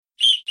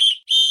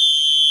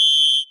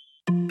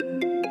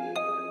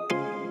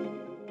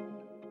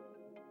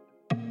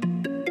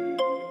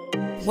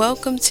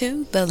Welcome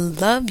to the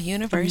Love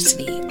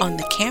University on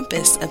the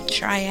campus of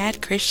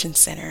Triad Christian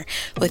Center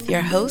with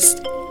your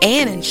host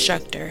and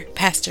instructor,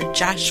 Pastor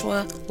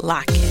Joshua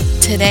Lockett.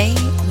 Today,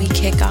 we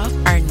kick off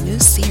our new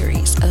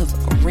series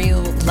of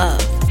Real Love,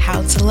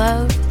 how to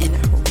love in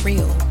a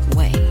real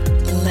way.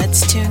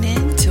 Let's tune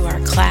in to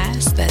our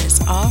class that is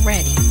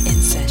already in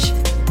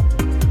session.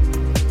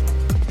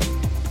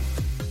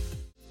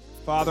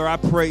 Father, I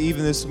pray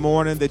even this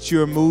morning that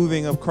you're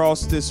moving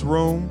across this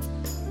room.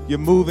 You're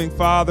moving,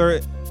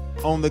 Father,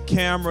 on the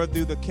camera,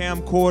 through the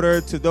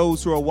camcorder, to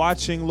those who are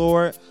watching,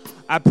 Lord.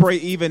 I pray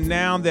even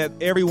now that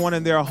everyone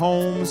in their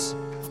homes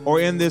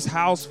or in this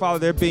house, Father,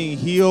 they're being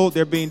healed,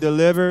 they're being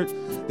delivered,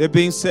 they're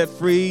being set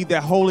free.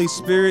 That Holy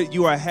Spirit,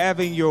 you are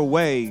having your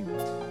way.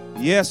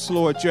 Yes,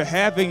 Lord, you're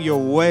having your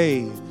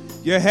way.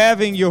 You're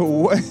having your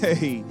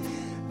way.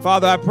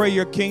 Father, I pray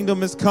your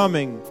kingdom is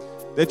coming,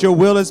 that your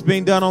will is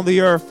being done on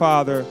the earth,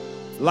 Father,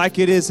 like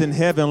it is in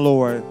heaven,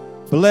 Lord.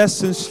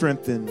 Bless and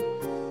strengthen.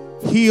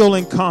 Heal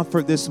and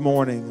comfort this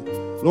morning.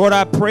 Lord,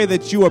 I pray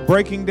that you are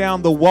breaking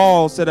down the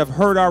walls that have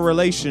hurt our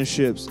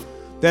relationships,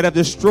 that have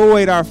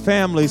destroyed our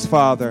families,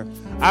 Father.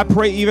 I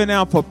pray even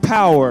now for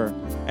power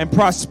and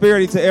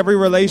prosperity to every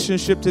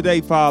relationship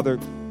today, Father.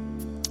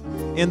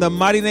 In the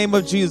mighty name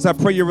of Jesus, I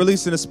pray you're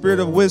releasing the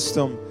spirit of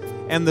wisdom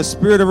and the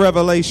spirit of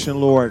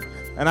revelation, Lord.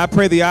 And I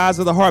pray the eyes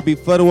of the heart be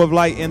flooded with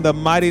light in the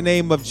mighty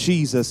name of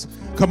Jesus.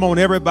 Come on,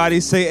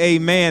 everybody, say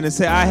amen and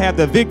say, I have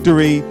the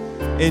victory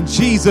in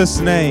Jesus'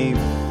 name.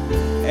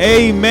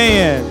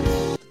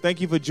 Amen. Thank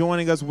you for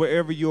joining us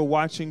wherever you're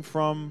watching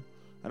from.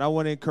 And I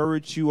want to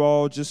encourage you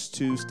all just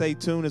to stay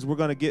tuned as we're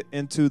going to get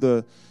into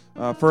the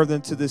further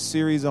into this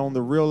series on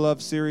the Real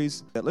Love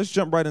series. Let's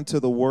jump right into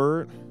the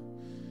Word.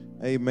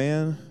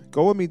 Amen.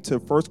 Go with me to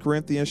 1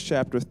 Corinthians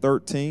chapter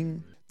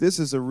 13. This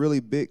is a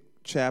really big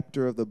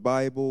chapter of the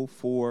Bible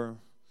for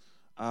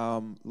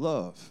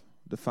love,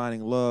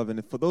 defining love.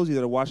 And for those of you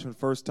that are watching for the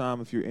first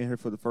time, if you're in here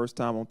for the first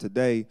time on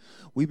today,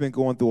 we've been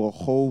going through a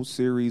whole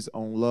series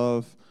on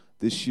love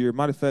this year.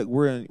 Matter of fact,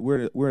 we're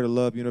at a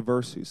Love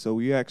University, so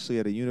we're actually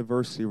at a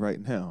university right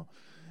now.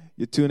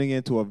 You're tuning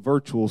into a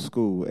virtual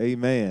school,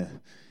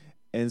 amen.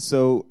 And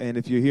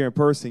if you're here in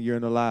person, you're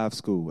in a live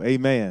school,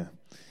 amen.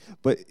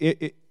 But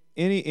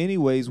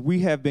anyways, we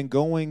have been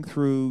going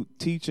through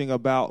teaching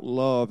about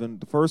love.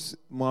 And the first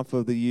month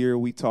of the year,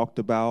 we talked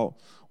about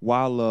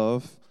why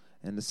love.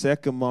 And the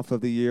second month of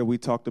the year, we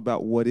talked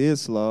about what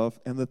is love.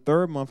 And the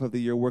third month of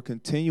the year, we're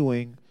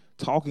continuing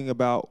talking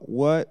about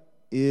what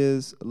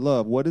is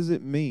love. What does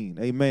it mean?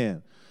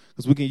 Amen.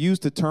 Because we can use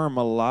the term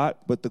a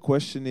lot, but the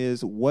question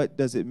is, what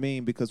does it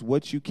mean? Because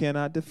what you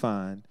cannot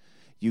define,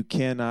 you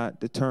cannot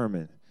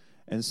determine.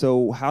 And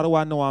so how do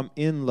I know I'm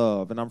in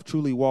love and I'm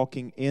truly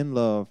walking in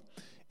love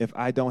if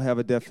I don't have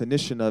a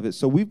definition of it?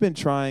 So we've been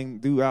trying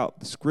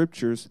throughout the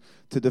scriptures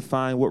to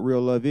define what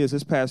real love is.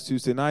 This past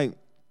Tuesday night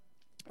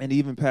and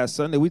even past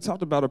Sunday, we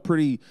talked about a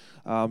pretty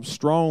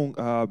strong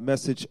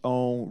message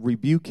on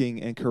rebuking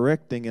and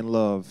correcting in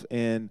love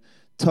and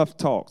tough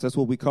talks. That's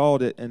what we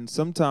called it. And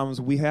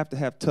sometimes we have to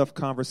have tough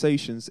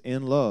conversations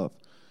in love.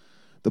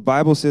 The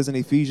Bible says in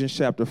Ephesians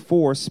chapter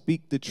 4,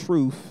 speak the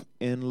truth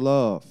in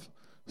love.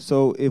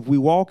 So if we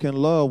walk in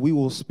love, we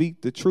will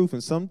speak the truth.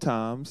 And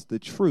sometimes the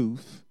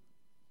truth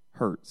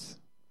hurts.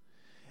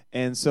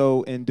 And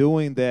so in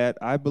doing that,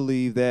 I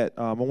believe that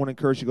I want to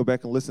encourage you to go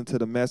back and listen to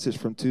the message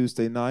from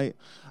Tuesday night.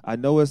 I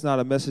know it's not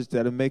a message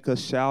that will make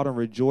us shout and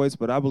rejoice,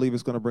 but I believe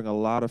it's going to bring a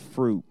lot of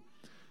fruit.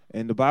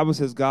 And the Bible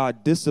says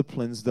God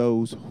disciplines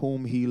those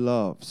whom he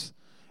loves,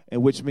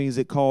 and which means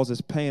it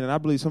causes pain. And I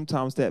believe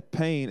sometimes that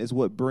pain is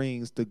what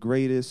brings the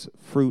greatest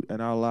fruit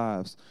in our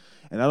lives.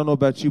 And I don't know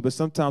about you, but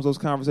sometimes those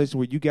conversations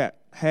where you got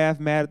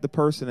half mad at the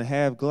person and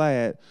half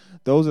glad,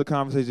 those are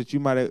conversations that you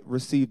might have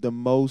received the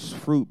most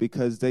fruit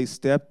because they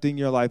stepped in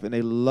your life and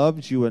they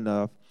loved you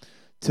enough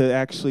to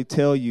actually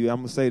tell you, I'm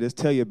going to say this,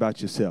 tell you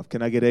about yourself.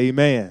 Can I get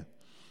amen?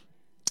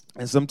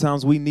 And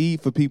sometimes we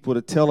need for people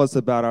to tell us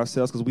about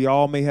ourselves because we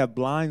all may have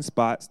blind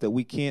spots that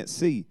we can't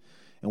see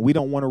and we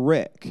don't want to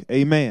wreck.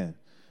 Amen.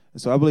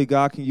 And so I believe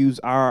God can use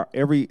our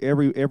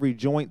every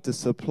joint to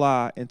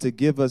supply and to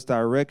give us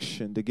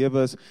direction, to give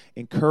us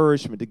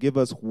encouragement, to give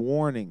us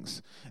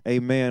warnings.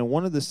 Amen.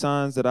 One of the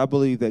signs that I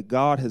believe that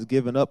God has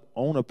given up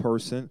on a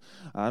person,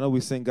 I know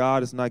we sing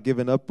God is not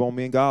giving up on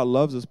me and God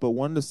loves us, but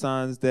one of the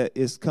signs that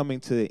is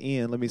coming to the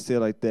end, let me say it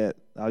like that,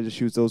 I'll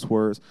just use those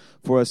words,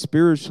 for us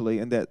spiritually,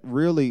 and that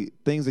really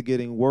things are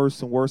getting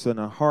worse and worse in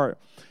our heart,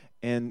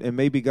 and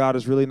maybe God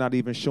is really not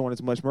even showing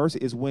as much mercy,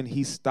 is when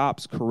he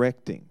stops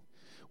correcting.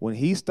 When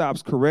he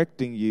stops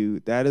correcting you,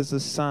 that is a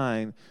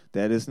sign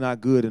that it's not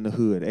good in the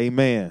hood.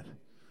 Amen.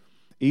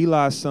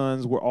 Eli's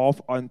sons were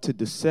off into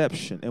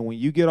deception. And when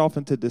you get off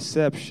into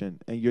deception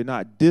and you're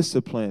not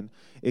disciplined,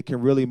 it can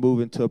really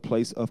move into a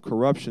place of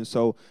corruption.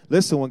 So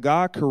listen, when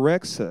God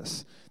corrects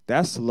us,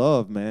 that's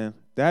love, man.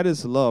 That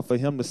is love, for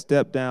him to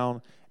step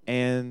down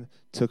and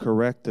to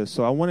correct us.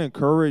 So I want to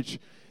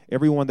encourage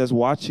everyone that's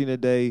watching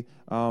today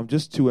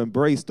just to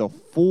embrace the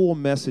full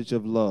message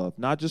of love,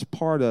 not just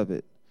part of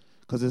it.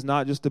 Because it's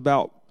not just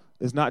about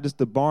It's not just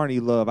the Barney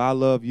love. I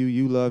love you,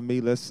 you love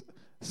me. Let's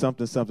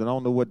something. I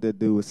don't know what that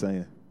dude was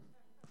saying.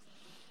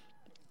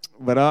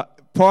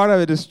 But part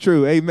of it is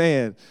true.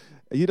 Amen.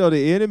 You know,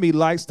 the enemy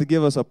likes to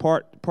give us a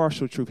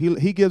partial truth.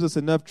 He gives us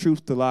enough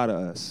truth to lie to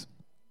us.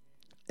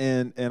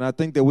 And I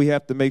think that we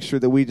have to make sure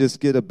that we just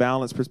get a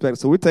balanced perspective.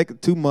 So we're taking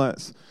 2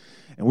 months,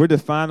 and we're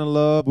defining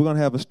love. We're going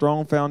to have a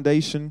strong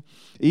foundation.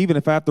 Even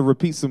if I have to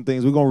repeat some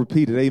things, we're going to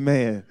repeat it.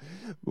 Amen.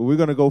 But we're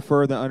going to go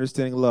further in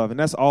understanding love. And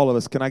that's all of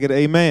us. Can I get an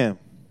amen?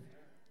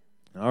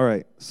 All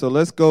right. So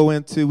let's go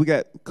into, we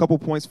got a couple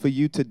points for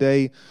you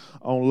today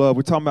on love.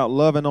 We're talking about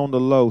loving on the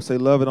low. Say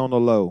loving on the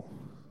low.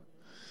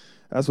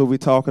 That's what we're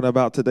talking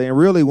about today. And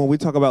really, when we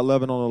talk about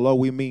loving on the low,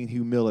 we mean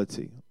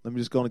humility. Let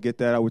me just go and get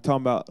that out. We're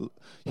talking about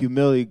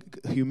humility.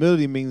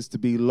 Humility means to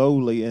be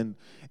lowly. And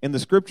in the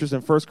scriptures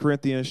in 1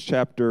 Corinthians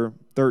chapter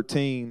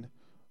 13,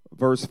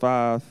 verse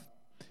 5,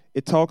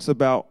 it talks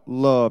about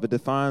love. It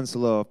defines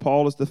love.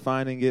 Paul is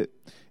defining it.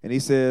 And he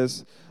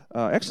says,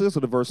 actually, let's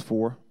go to verse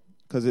 4,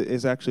 because it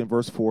is actually in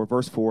verse 4.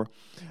 Verse 4,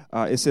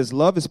 it says,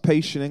 love is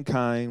patient and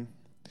kind.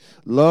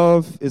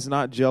 Love is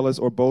not jealous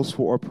or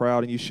boastful or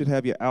proud, and you should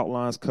have your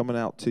outlines coming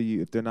out to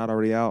you if they're not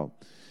already out,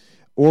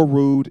 or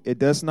rude. It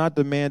does not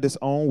demand its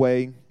own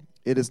way.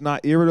 It is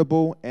not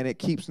irritable, and it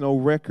keeps no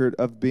record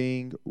of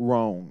being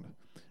wronged.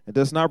 It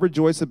does not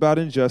rejoice about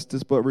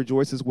injustice, but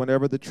rejoices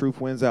whenever the truth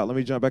wins out. Let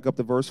me jump back up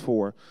to verse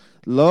 4.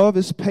 Love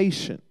is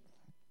patient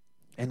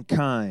and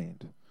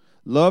kind.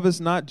 Love is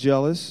not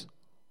jealous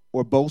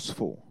or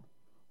boastful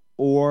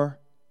or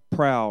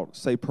proud.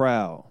 Say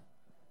proud.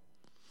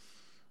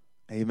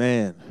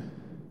 Amen.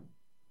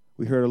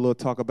 We heard a little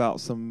talk about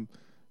some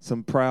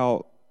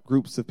proud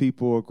groups of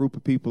people or group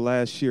of people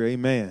last year.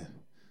 Amen.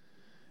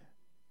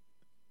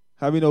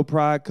 How many know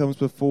pride comes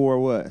before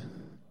what?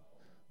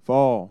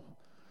 Fall.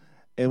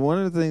 And one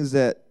of the things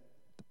that,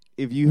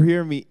 if you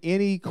hear me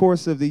any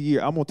course of the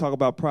year, I'm going to talk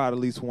about pride at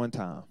least one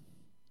time.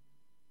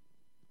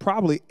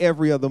 Probably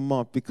every other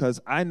month, because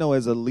I know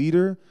as a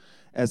leader,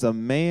 as a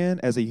man,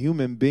 as a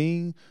human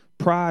being,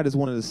 pride is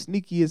one of the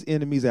sneakiest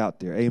enemies out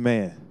there.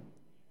 Amen.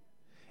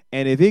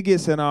 And if it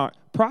gets in our,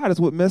 pride is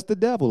what messed the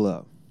devil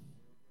up.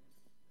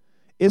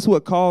 It's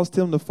what caused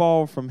him to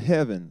fall from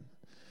heaven.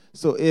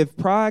 So if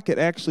pride could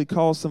actually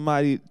cause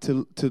somebody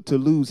to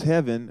lose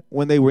heaven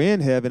when they were in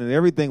heaven and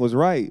everything was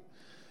right,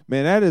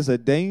 man, that is a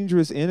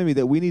dangerous enemy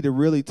that we need to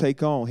really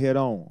take on head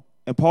on.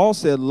 And Paul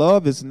said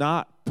love is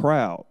not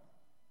proud.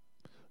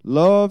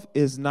 Love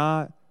is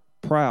not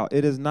proud.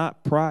 It is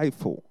not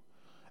prideful.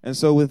 And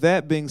so with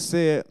that being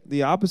said,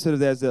 the opposite of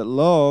that is that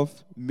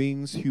love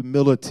means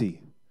humility.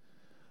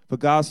 For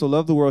God so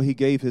loved the world, he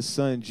gave his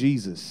son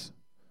Jesus.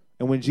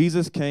 And when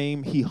Jesus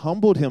came, he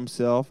humbled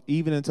himself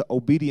even into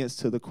obedience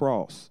to the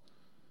cross.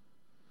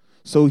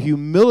 So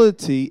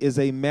humility is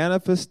a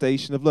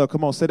manifestation of love.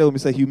 Come on, say that with me.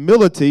 Say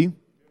humility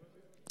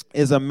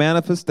is a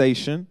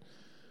manifestation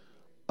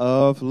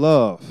of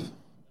love.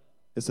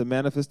 It's a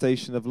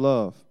manifestation of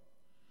love.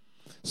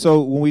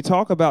 So when we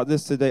talk about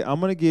this today, I'm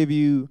going to give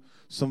you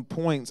some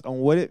points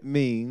on what it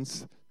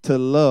means to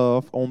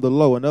love on the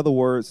low. In other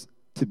words,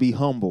 to be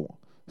humble.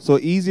 So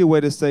an easier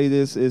way to say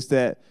this is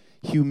that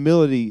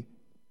humility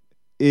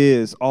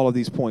is all of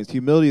these points.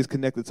 Humility is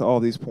connected to all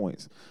these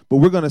points. But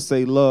we're going to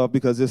say love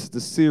because this is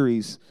the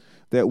series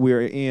that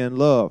we're in,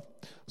 love.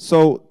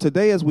 So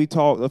today as we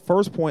talk, the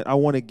first point I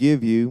want to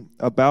give you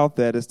about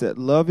that is that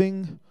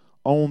loving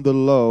on the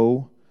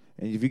low,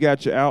 and if you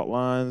got your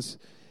outlines,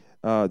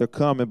 they're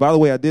coming. By the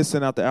way, I did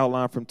send out the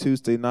outline from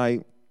Tuesday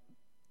night.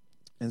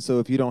 And so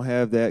if you don't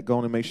have that, go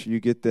on and make sure you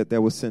get that.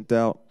 That was sent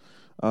out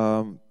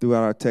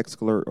throughout our text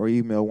alert or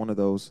email, one of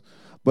those.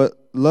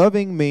 But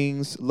loving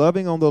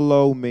on the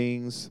low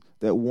means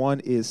that one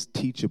is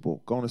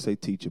teachable. Go on and say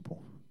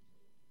teachable.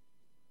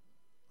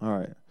 All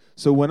right.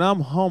 So when I'm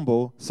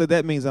humble, so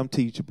that means I'm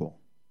teachable.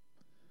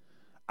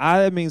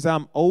 That means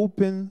I'm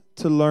open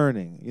to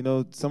learning. You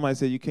know, somebody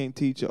said you can't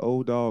teach an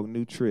old dog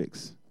new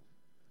tricks.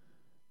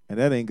 And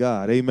that ain't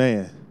God.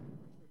 Amen.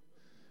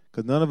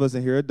 Because none of us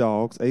in here are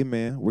dogs.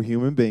 Amen. We're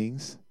human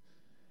beings.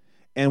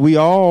 And we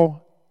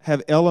all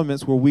have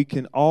elements where we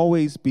can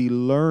always be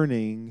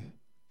learning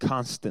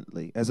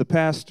constantly. As a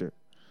pastor,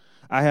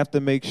 I have to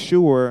make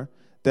sure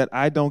that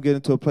I don't get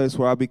into a place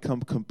where I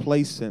become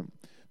complacent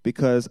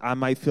because I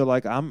might feel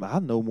like I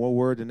know more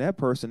word than that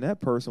person. That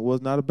person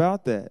was not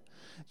about that.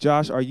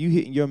 Josh, are you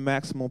hitting your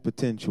maximum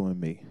potential in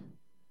me?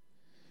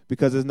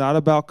 Because it's not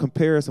about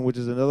comparison, which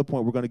is another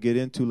point we're going to get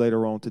into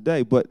later on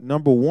today. But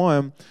number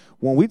one,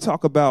 when we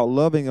talk about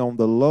loving on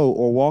the low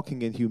or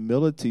walking in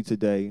humility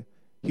today,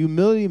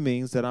 humility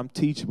means that I'm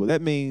teachable.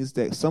 That means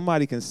that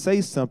somebody can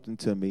say something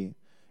to me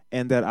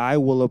and that I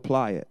will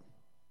apply it.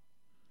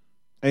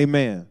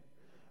 Amen.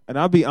 And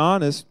I'll be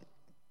honest,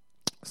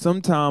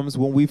 sometimes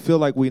when we feel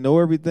like we know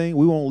everything,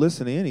 we won't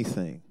listen to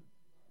anything.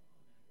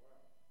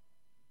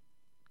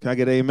 Can I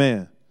get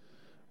amen?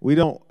 We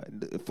don't,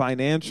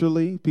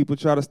 financially, people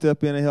try to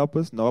step in and help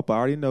us. Nope, I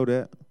already know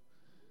that.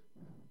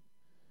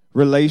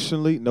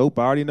 Relationally, nope,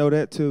 I already know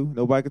that too.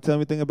 Nobody can tell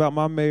me anything about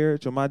my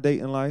marriage or my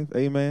dating life.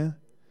 Amen.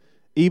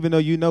 even though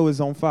you know it's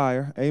on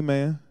fire.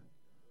 Amen.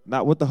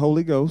 Not with the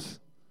Holy Ghost.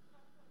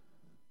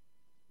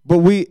 But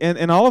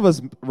and all of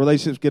us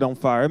relationships get on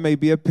fire. It may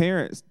be a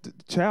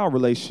parent-child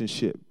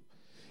relationship.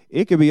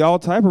 It could be all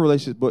type of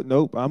relationships, but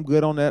nope, I'm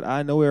good on that.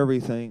 I know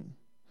everything.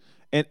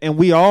 And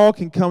we all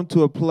can come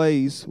to a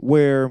place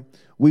where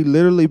we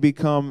literally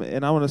become,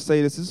 and I want to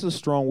say this is a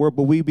strong word,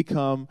 but we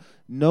become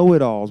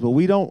know-it-alls. But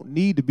we don't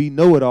need to be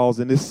know-it-alls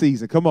in this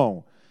season. Come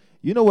on.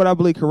 You know what I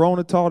believe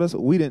Corona taught us?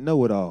 We didn't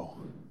know it all.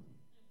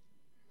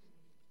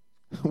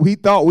 We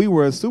thought we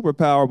were a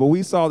superpower, but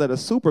we saw that a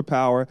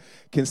superpower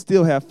can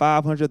still have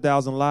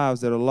 500,000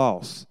 lives that are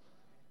lost.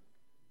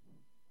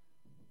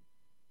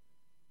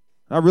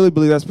 I really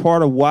believe that's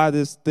part of why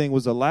this thing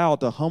was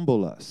allowed to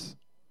humble us.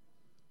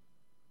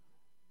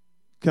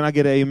 Can I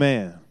get an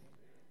amen?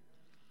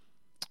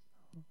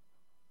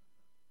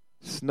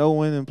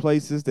 Snowing in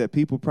places that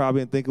people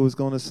probably didn't think it was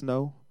going to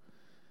snow.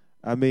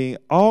 I mean,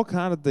 all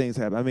kind of things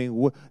happen. I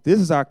mean, this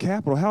is our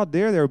capital. How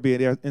dare there be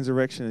an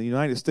insurrection in the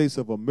United States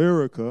of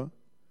America?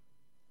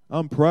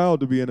 I'm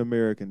proud to be an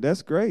American.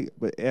 That's great.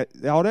 But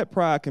all that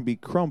pride can be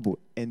crumbled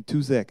in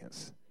 2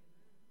 seconds.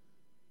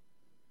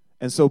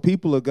 And so,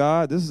 people of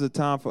God, this is a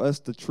time for us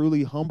to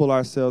truly humble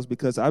ourselves,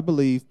 because I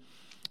believe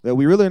that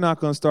we really are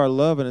not going to start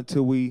loving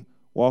until we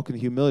walk in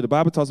humility. The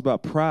Bible talks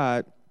about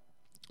pride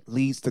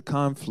leads to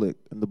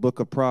conflict in the book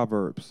of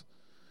Proverbs.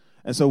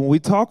 And so when we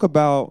talk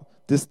about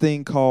this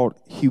thing called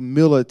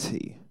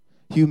humility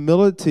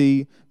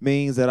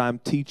means that I'm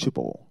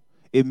teachable.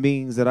 It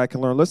means that I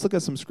can learn. Let's look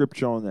at some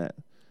scripture on that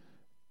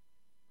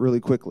really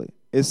quickly.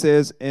 It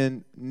says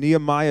in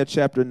Nehemiah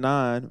chapter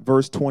 9,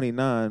 verse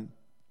 29,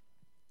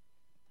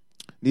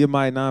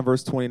 Nehemiah 9,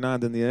 verse 29,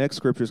 then the next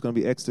scripture is going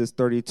to be Exodus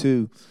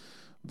 32,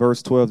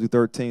 verse 12 through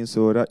 13,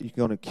 so you're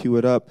going to cue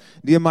it up.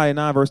 Nehemiah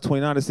 9, verse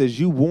 29, it says,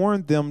 you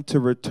warned them to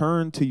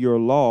return to your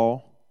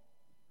law,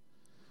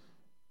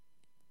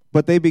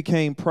 but they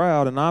became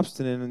proud and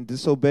obstinate and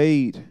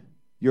disobeyed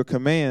your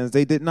commands.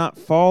 They did not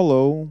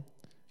follow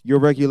your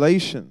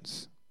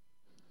regulations,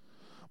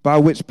 by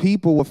which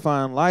people will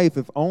find life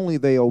if only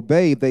they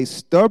obey. They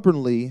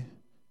stubbornly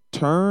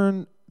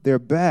turn their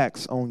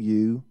backs on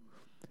you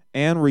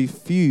and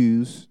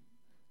refuse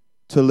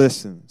to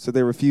listen. So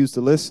they refuse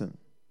to listen.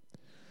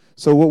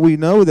 So what we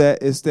know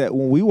that is that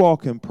when we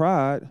walk in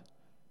pride,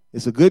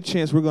 it's a good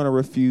chance we're going to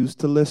refuse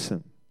to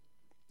listen.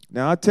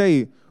 Now, I tell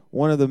you,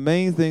 one of the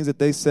main things that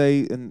they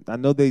say, and I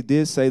know they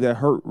did say that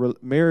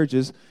hurt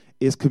marriages,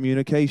 is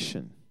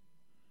communication.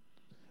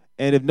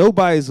 And if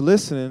nobody's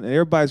listening and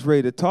everybody's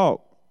ready to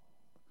talk,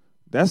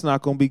 that's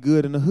not going to be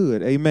good in the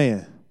hood.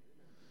 Amen.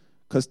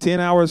 Because 10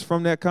 hours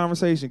from that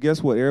conversation,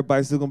 guess what?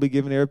 Everybody's still going to be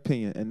giving their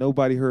opinion, and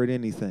nobody heard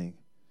anything.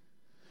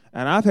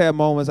 And I've had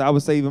moments, I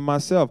would say even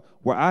myself,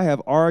 where I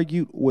have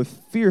argued with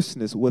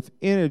fierceness, with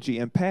energy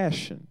and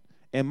passion,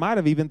 and might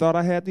have even thought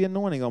I had the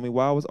anointing on me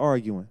while I was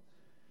arguing,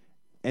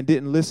 and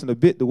didn't listen a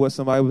bit to what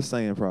somebody was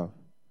saying, probably.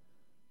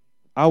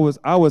 I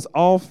was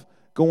off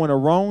going the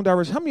wrong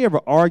direction. How many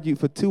ever argued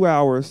for 2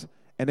 hours,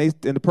 and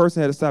the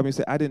person had to stop me and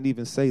say, I didn't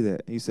even say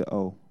that. And you said,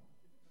 oh.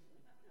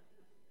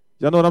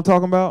 Y'all know what I'm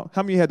talking about?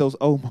 How many had those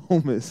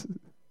moments?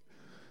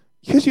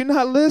 Because you're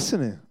not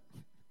listening.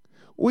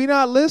 We're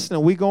not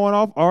listening. We going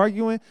off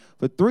arguing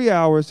for 3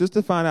 hours just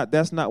to find out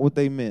that's not what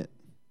they meant.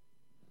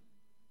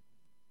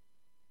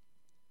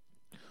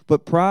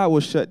 But pride will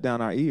shut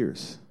down our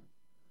ears.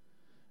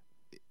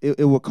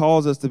 It will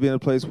cause us to be in a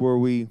place where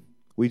we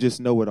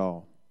just know it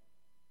all.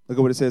 Look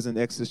at what it says in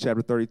Exodus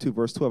chapter 32,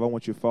 verse 12. I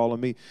want you to follow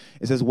me.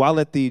 It says, why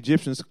let the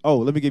Egyptians... Oh,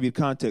 let me give you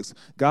context.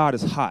 God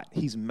is hot.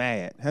 He's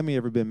mad. How many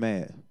ever been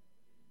mad?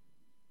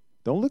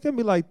 Don't look at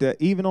me like that.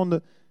 Even on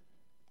the...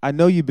 I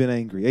know you've been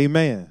angry.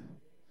 Amen.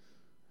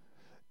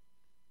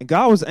 And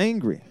God was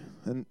angry.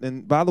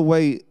 And by the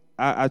way,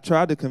 I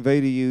tried to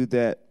convey to you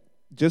that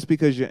just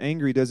because you're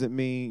angry doesn't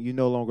mean you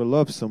no longer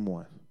love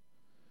someone.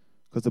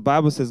 Because the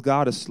Bible says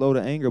God is slow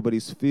to anger, but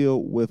he's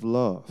filled with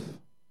love.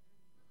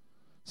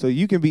 So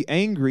you can be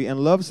angry and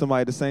love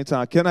somebody at the same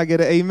time. Can I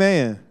get an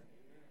amen?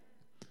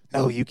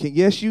 No, you can.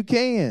 Yes, you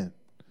can.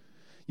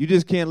 You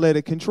just can't let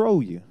it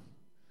control you.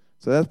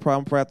 So that's probably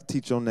I'm proud to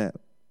teach on that.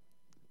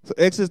 So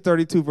Exodus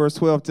 32, verse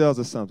 12 tells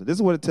us something. This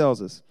is what it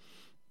tells us.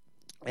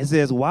 It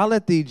says, why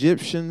let the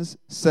Egyptians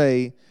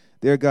say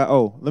their God...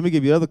 Oh, let me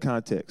give you other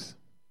context.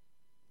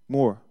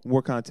 More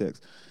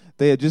context.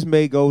 They had just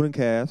made golden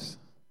calves.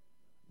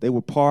 They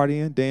were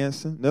partying,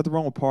 dancing. Nothing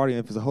wrong with partying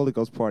if it's a Holy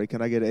Ghost party.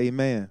 Can I get an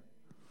amen?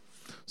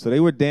 So they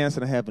were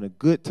dancing and having a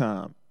good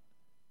time.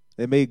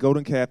 They made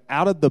golden calf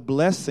out of the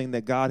blessing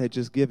that God had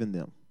just given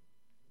them.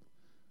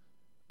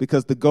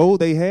 Because the gold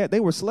they had, they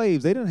were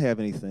slaves. They didn't have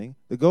anything.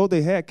 The gold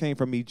they had came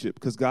from Egypt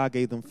because God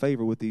gave them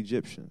favor with the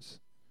Egyptians.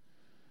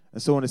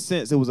 And so in a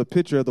sense, it was a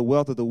picture of the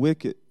wealth of the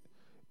wicked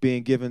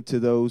being given to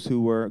those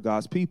who were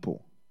God's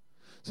people.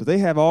 So they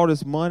have all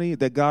this money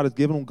that God has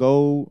given them,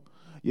 gold.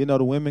 You know,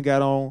 the women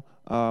got on,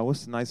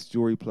 what's the nice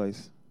jewelry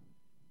place?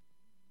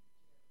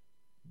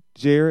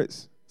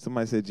 Jared's.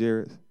 Somebody said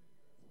Jared's.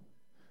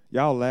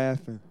 Y'all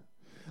laughing.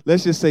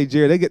 Let's just say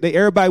Jared.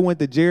 Everybody went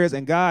to Jared's,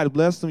 and God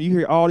bless them. You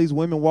hear all these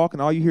women walking.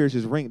 All you hear is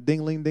just ring,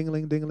 ding-ling,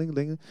 ding-ling, ding-ling,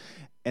 ding-ling.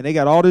 And they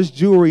got all this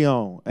jewelry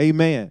on.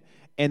 Amen.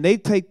 And they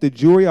take the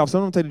jewelry off.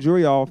 Some of them take the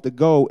jewelry off to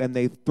go, and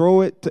they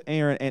throw it to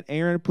Aaron, and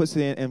Aaron puts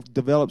it in and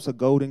develops a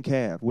golden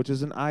calf, which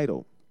is an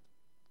idol.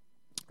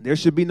 There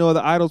should be no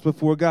other idols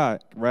before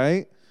God,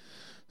 right?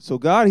 So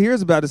God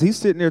hears about this. He's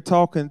sitting there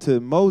talking to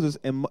Moses,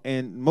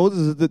 and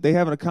Moses, they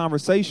having a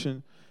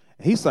conversation.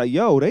 And he's like,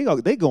 yo,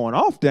 they going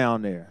off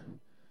down there.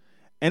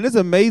 And it's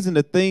amazing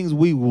the things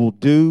we will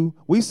do.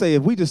 We say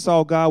if we just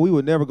saw God, we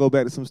would never go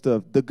back to some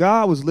stuff. The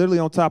God was literally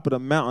on top of the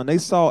mountain. They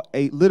saw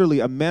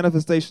literally a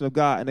manifestation of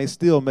God, and they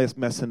still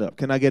messing up.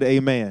 Can I get an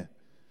amen?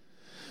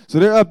 So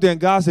they're up there,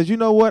 and God says, you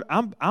know what?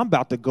 I'm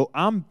about to go.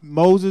 I'm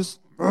Moses.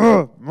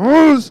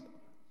 Moses.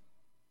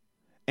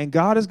 And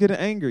God is getting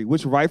angry,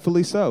 which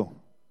rightfully so.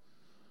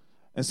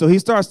 And so he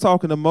starts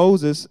talking to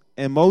Moses,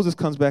 and Moses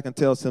comes back and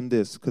tells him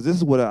this, because this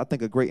is what I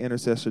think a great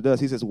intercessor does.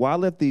 He says, why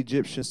let the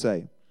Egyptians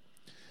say,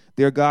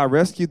 their God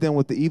rescued them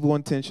with the evil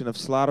intention of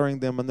slaughtering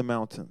them in the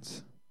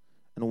mountains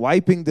and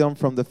wiping them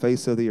from the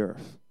face of the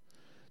earth.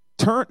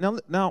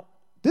 Now,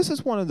 this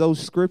is one of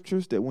those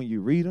scriptures that when you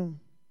read them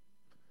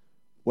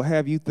will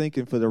have you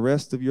thinking for the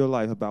rest of your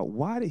life about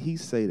why did he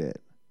say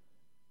that?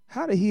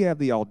 How did he have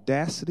the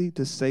audacity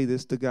to say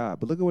this to God?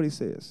 But look at what he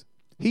says.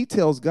 He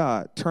tells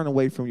God, turn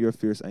away from your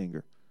fierce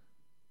anger.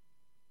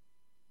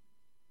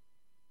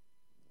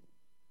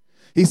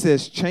 He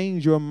says,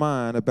 change your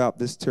mind about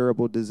this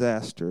terrible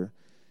disaster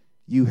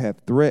you have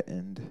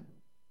threatened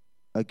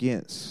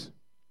against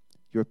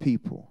your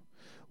people.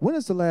 When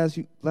is the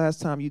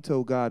last time you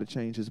told God to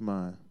change his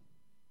mind?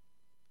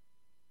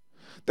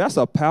 That's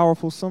a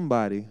powerful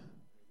somebody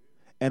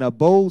and a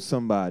bold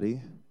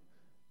somebody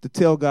to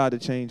tell God to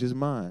change his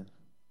mind.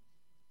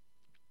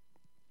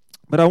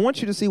 But I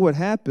want you to see what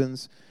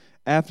happens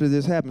after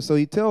this happens. So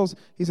he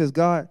says,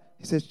 God,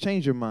 he says,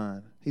 change your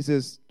mind. He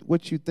says,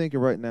 what you're thinking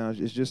right now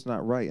is just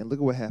not right. And look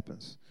at what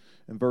happens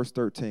in verse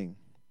 13.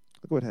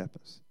 Look what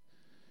happens.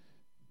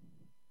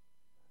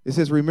 It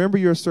says, remember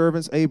your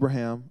servants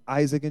Abraham,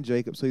 Isaac, and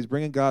Jacob. So he's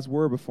bringing God's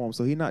word before him.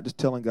 So he's not just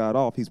telling God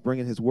off. He's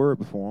bringing his word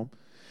before him.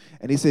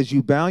 And he says,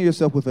 you bound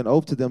yourself with an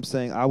oath to them,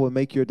 saying, I will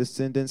make your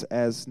descendants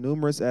as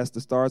numerous as the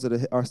stars of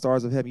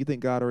heaven. You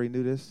think God already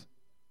knew this?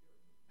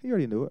 He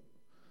already knew it.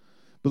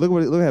 But look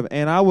what happened.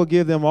 And I will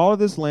give them all of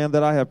this land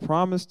that I have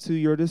promised to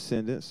your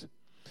descendants,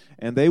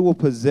 and they will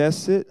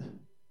possess it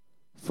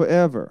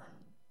forever.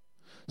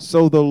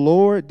 So the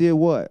Lord did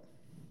what?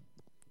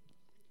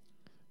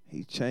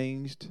 He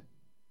changed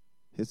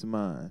his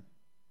mind.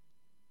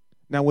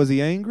 Now, was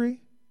he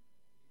angry?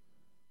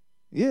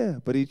 Yeah,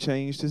 but he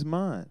changed his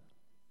mind.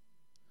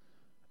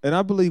 And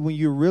I believe when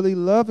you're really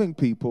loving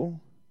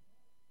people,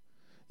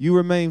 you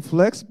remain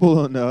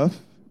flexible enough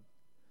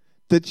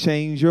to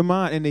change your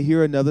mind and to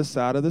hear another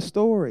side of the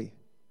story.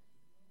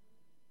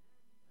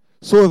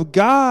 So if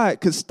God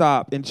could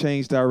stop and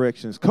change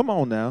directions, come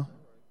on now,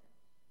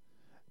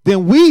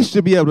 then we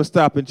should be able to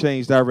stop and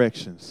change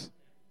directions.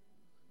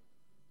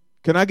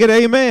 Can I get an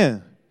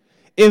amen?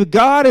 If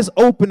God is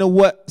open to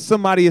what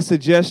somebody is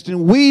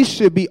suggesting, we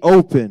should be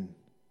open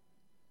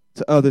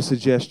to other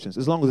suggestions,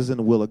 as long as it's in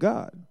the will of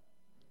God.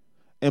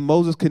 And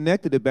Moses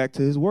connected it back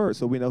to his word,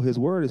 so we know his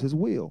word is his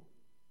will.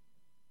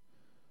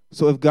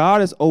 So if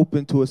God is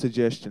open to a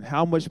suggestion,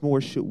 how much more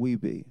should we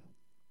be?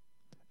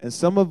 And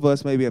some of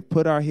us maybe have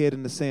put our head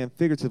in the sand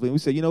figuratively, and we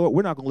say, you know what,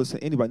 we're not going to listen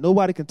to anybody.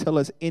 Nobody can tell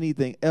us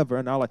anything ever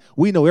in our life.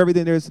 We know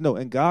everything there is to know.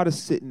 And God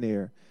is sitting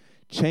there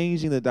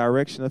changing the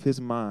direction of his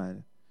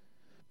mind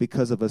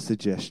because of a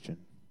suggestion.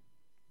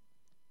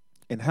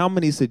 And how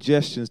many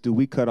suggestions do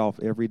we cut off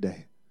every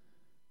day?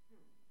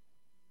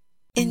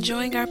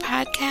 Enjoying our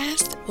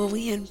podcast? Well,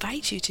 we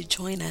invite you to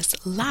join us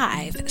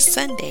live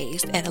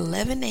Sundays at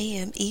 11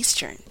 a.m.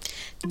 Eastern.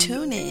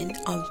 Tune in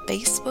on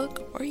Facebook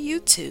or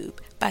YouTube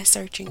by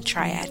searching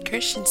Triad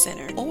Christian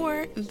Center,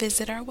 or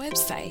visit our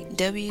website,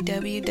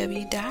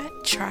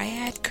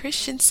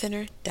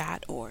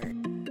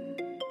 www.triadchristiancenter.org.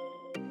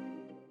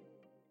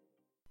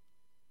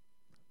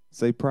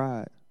 Say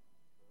pride.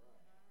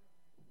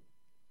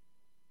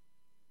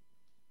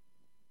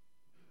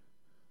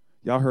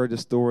 Y'all heard the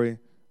story.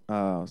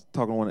 Talking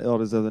to one of the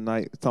elders the other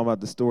night, talking about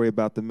the story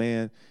about the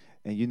man,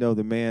 and you know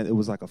the man, it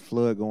was like a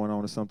flood going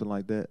on or something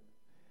like that.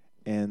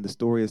 And the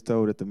story is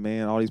told that the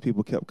man, all these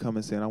people kept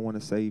coming saying, I want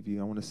to save you,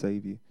 I want to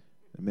save you.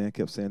 The man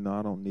kept saying, no,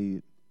 I don't need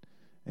it.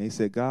 And he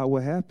said, God,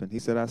 what happened? He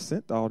said, I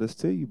sent all this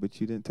to you, but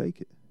you didn't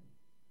take it.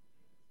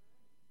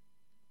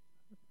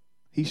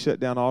 He shut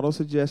down all those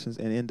suggestions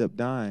and ended up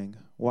dying.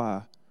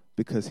 Why?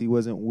 Because he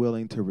wasn't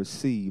willing to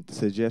receive the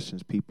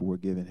suggestions people were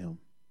giving him.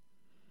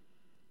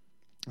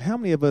 How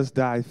many of us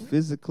die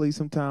physically,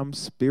 sometimes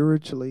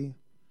spiritually,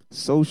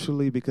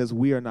 socially, because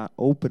we are not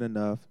open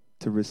enough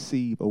to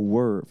receive a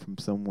word from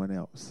someone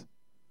else?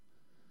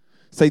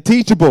 Say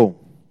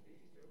teachable.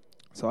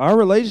 So our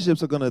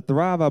relationships are going to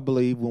thrive, I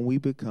believe, when we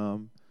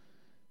become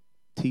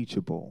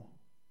teachable.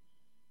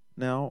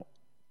 Now,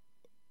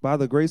 by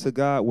the grace of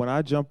God, when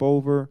I jump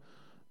over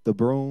the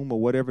broom or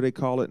whatever they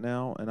call it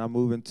now, and I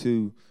move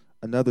into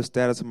another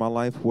status in my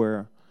life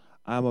where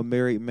I'm a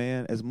married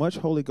man, as much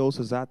Holy Ghost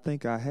as I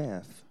think I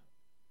have,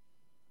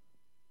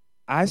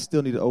 I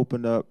still need to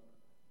open up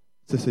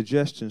to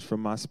suggestions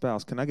from my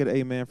spouse. Can I get an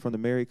amen from the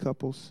married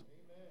couples?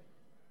 Amen.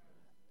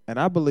 And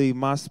I believe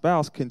my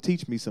spouse can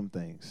teach me some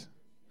things.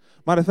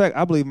 Matter of fact,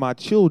 I believe my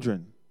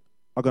children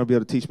are going to be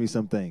able to teach me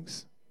some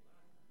things.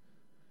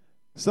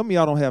 Some of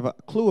y'all don't have a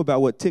clue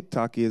about what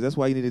TikTok is. That's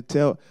why you need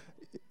to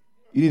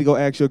go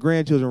ask your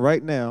grandchildren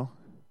right now.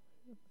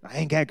 I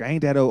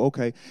ain't that old.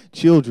 Okay,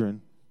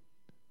 children,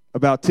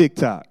 about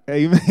TikTok.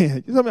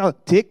 Amen. You talking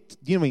about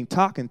you mean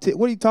talking?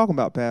 What are you talking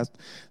about, Pastor?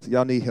 So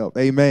y'all need help.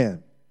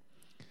 Amen.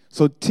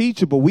 So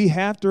teachable. We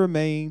have to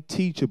remain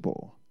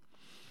teachable.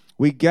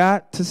 We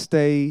got to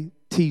stay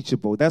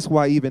teachable. That's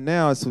why even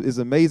now it's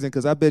amazing,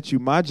 because I bet you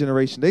my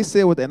generation, they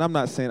say and I'm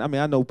not saying,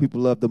 I know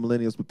people love the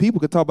millennials, but people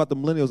can talk about the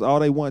millennials all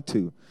they want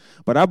to.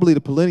 But I believe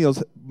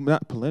millennials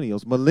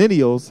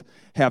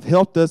have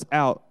helped us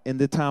out in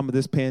the time of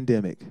this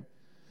pandemic.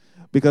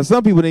 Because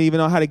some people didn't even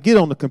know how to get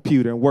on the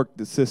computer and work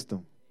the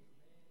system.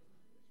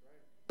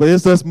 But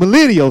it's us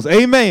millennials.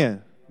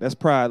 Amen. That's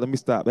pride. Let me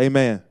stop.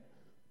 Amen.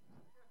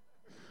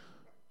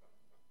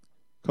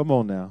 Come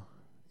on now.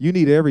 You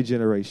need every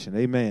generation.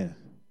 Amen.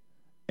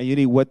 And you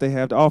need what they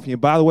have to offer you.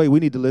 And by the way, we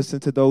need to listen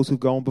to those who've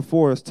gone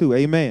before us too.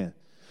 Amen.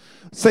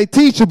 Say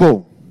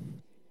teachable.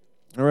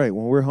 All right.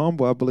 When we're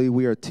humble, I believe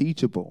we are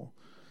teachable.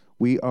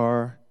 We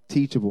are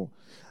teachable.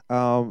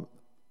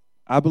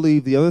 I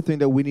believe the other thing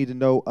that we need to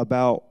know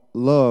about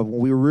love, when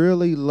we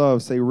really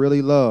love, say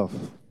really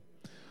love.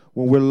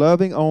 When we're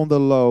loving on the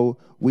low,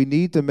 we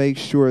need to make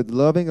sure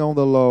loving on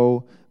the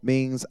low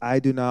means I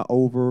do not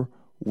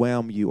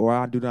overwhelm you or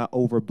I do not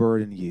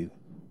overburden you.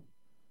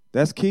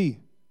 That's key.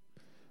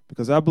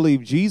 Because I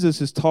believe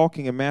Jesus is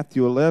talking in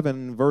Matthew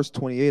 11, verse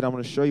 28. I'm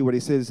going to show you what he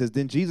says. He says,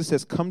 then Jesus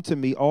says, come to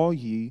me, all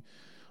ye,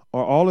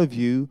 or all of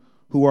you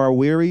who are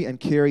weary and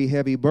carry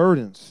heavy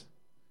burdens,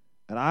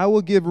 and I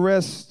will give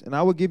rest, and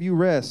I will give you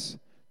rest.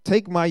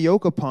 Take my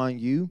yoke upon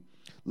you.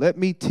 Let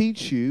me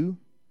teach you.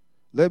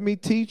 Let me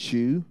teach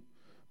you,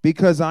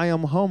 because I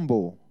am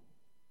humble.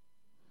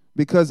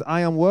 Because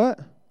I am what?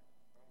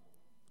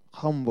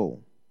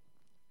 Humble.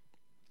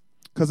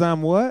 Because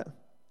I'm what?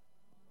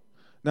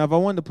 Now, if I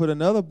wanted to put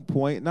another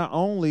point, not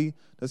only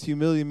does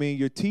humility mean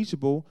you're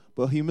teachable,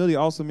 but humility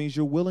also means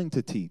you're willing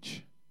to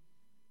teach.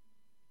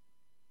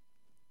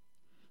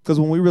 Because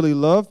when we really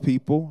love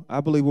people,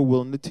 I believe we're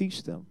willing to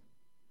teach them.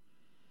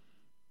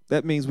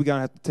 That means we're going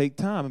to have to take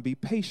time and be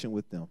patient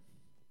with them.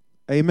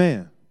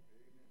 Amen.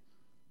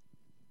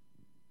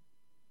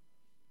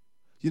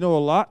 You know, a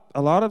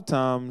lot of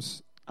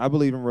times, I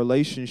believe in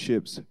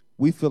relationships,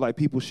 we feel like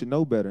people should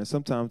know better, and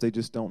sometimes they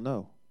just don't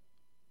know.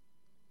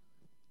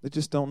 They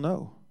just don't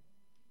know.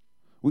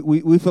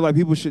 We feel like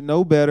people should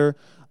know better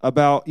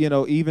about,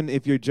 even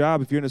if you're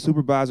in a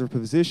supervisor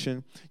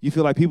position, you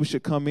feel like people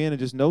should come in and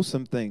just know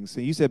some things.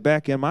 And you said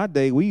back in my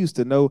day, we used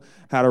to know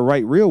how to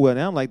write real well.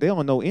 Now I'm like, they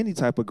don't know any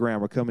type of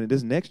grammar coming in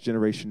this next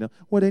generation now.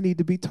 Well, they need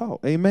to be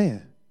taught.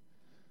 Amen.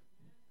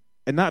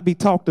 And not be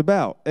talked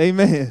about.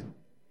 Amen.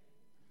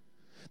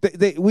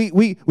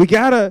 We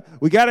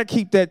gotta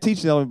keep that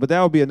teaching element, but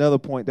that would be another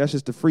point. That's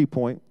just a free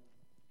point.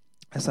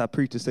 That's how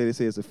preachers say. They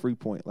say it's a free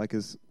point, like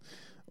it's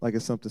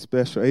something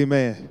special.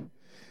 Amen.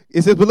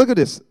 It says, but look at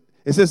this.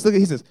 It says,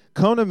 he says,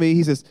 come to me.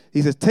 He says,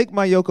 take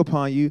my yoke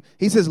upon you.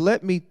 He says,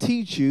 let me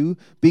teach you,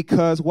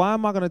 because why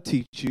am I going to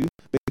teach you?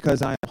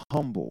 Because I am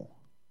humble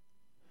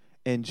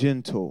and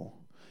gentle.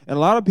 And a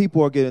lot of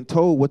people are getting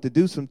told what to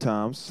do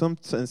sometimes,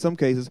 in some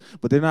cases,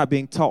 but they're not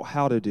being taught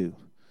how to do.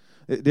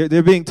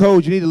 They're being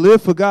told you need to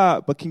live for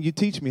God, but can you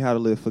teach me how to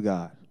live for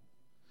God?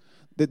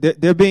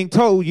 They're being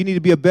told you need to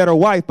be a better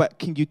wife, but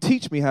can you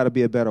teach me how to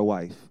be a better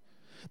wife?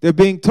 They're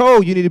being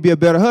told you need to be a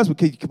better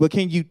husband, but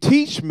can you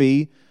teach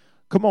me,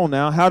 come on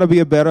now, how to be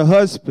a better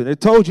husband? They're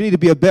told you need to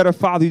be a better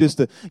father. You're just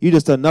a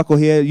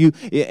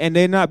knucklehead. And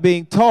they're not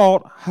being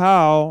taught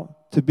how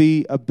to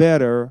be a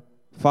better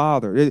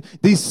father.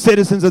 These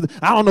citizens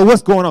I don't know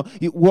what's going on.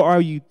 What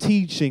are you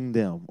teaching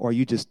them, or are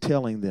you just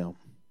telling them?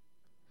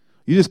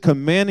 You're just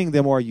commanding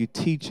them, or are you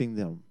teaching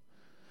them?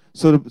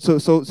 So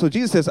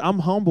Jesus says, I'm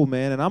humble,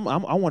 man, and I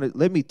want to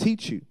let me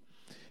teach you.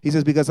 He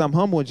says, because I'm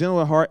humble and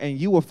gentle at heart, and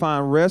you will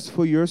find rest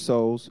for your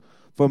souls.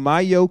 For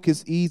my yoke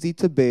is easy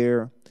to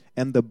bear,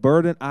 and the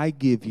burden I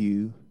give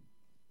you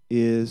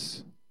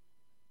is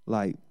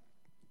light.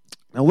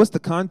 Now, what's the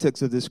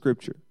context of this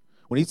scripture?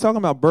 When he's talking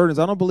about burdens,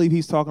 I don't believe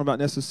he's talking about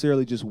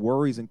necessarily just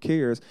worries and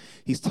cares.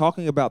 He's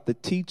talking about the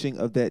teaching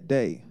of that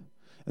day.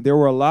 And there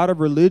were a lot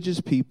of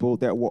religious people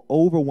that were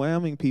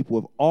overwhelming people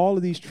with all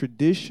of these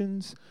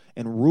traditions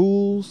and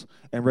rules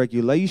and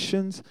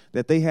regulations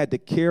that they had to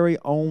carry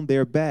on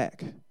their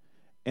back.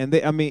 And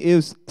it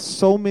was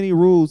so many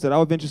rules that I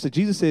would venture to say,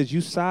 Jesus says, you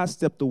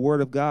sidestep the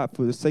word of God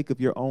for the sake of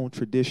your own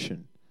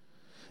tradition.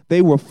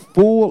 They were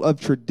full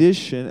of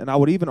tradition, and I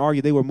would even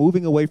argue they were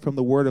moving away from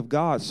the word of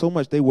God so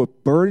much they were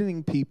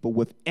burdening people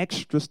with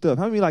extra stuff.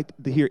 How many like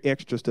to hear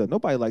extra stuff?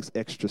 Nobody likes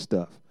extra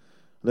stuff.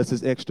 unless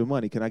it's extra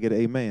money. Can I get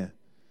an amen?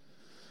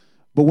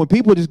 But when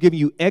people are just giving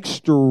you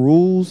extra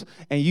rules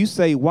and you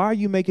say, why are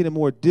you making it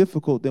more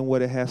difficult than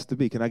what it has to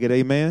be? Can I get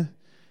amen?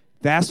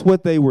 That's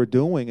what they were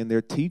doing in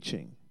their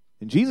teaching.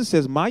 And Jesus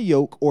says, my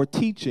yoke or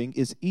teaching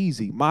is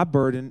easy. My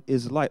burden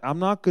is light. I'm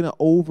not going to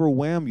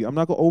overwhelm you. I'm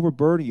not going to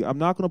overburden you. I'm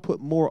not going to put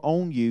more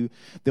on you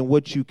than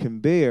what you can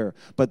bear.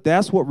 But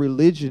that's what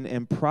religion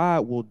and pride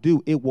will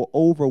do. It will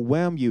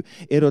overwhelm you.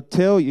 It'll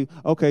tell you,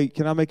 okay,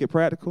 can I make it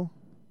practical?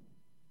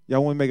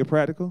 Y'all want me to make it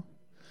practical?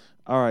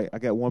 All right, I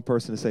got one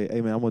person to say,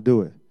 amen, I'm going to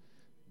do it.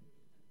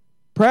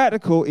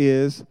 Practical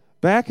is,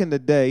 back in the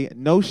day,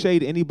 no shade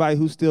to anybody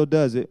who still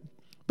does it.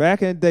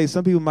 Back in the day,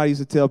 some people might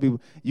used to tell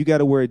people, you got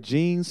to wear a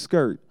jean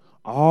skirt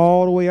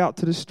all the way out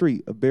to the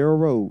street, a Barrow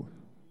Road.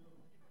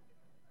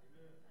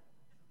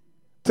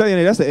 Tell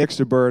you, that's an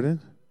extra burden.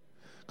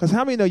 Because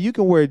how many know you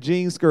can wear a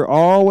jean skirt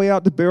all the way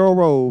out to Barrow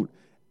Road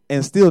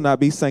and still not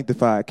be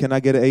sanctified? Can I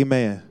get an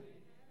amen?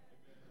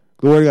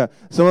 Glory to God.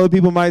 Some other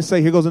people might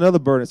say, here goes another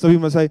burden. Some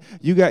people might say,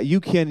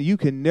 you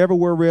can never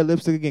wear red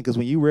lipstick again, because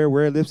when you wear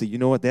red lipstick, you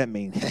know what that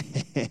means.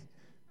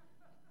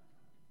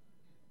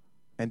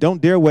 And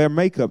don't dare wear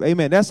makeup.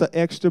 Amen. That's an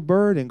extra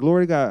burden.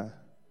 Glory to God.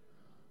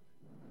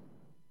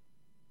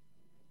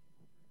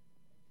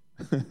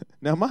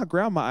 Now, my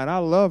grandma, and I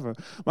love her,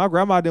 my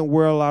grandma didn't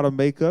wear a lot of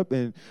makeup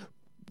and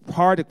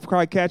hard to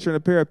probably catch her in a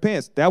pair of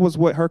pants. That was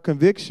what her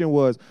conviction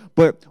was.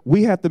 But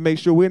we have to make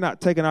sure we're not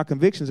taking our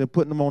convictions and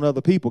putting them on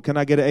other people. Can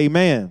I get an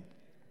amen?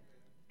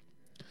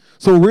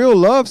 So real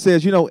love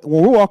says, when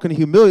we're walking in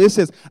humility, it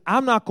says,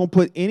 I'm not going to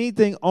put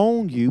anything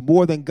on you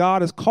more than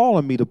God is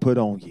calling me to put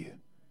on you.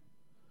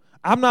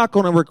 I'm not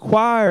going to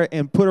require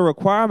and put a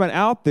requirement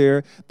out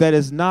there that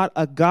is not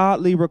a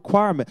godly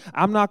requirement.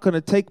 I'm not going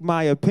to take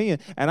my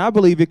opinion. And I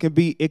believe it can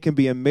be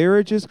in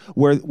marriages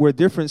where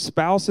different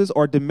spouses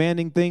are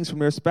demanding things from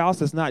their spouse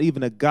that's not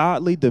even a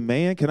godly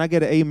demand. Can I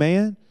get an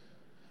amen?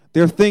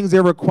 There are things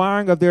they're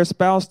requiring of their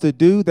spouse to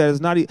do that is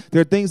not.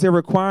 There are things they're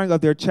requiring of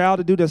their child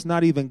to do that's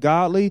not even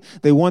godly.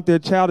 They want their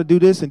child to do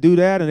this and do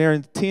that, and they're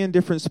in 10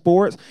 different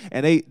sports,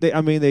 and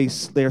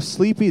they're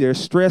sleepy, they're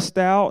stressed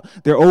out,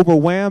 they're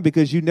overwhelmed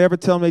because you never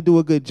tell them they do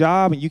a good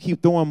job, and you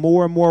keep throwing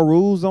more and more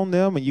rules on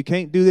them, and you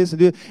can't do this and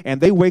do it, and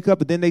they wake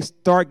up and then they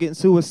start getting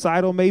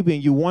suicidal maybe,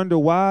 and you wonder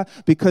why,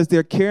 because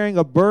they're carrying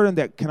a burden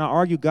that, can I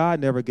argue,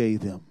 God never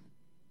gave them.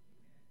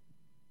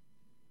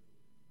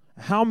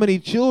 How many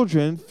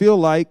children feel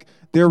like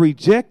they're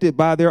rejected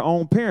by their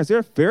own parents?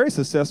 They're very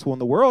successful in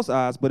the world's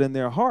eyes, but in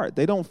their heart,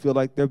 they don't feel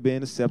like they're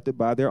being accepted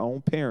by their own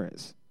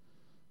parents.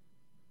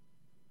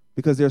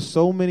 Because there's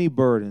so many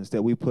burdens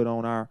that we put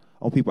on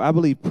people. I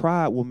believe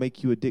pride will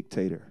make you a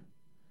dictator.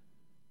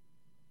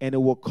 And it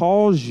will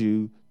cause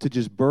you to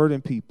just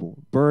burden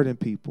people. More and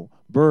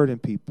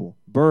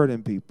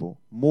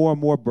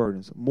more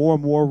burdens, more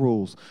and more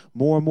rules,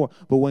 more and more.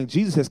 But when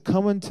Jesus says,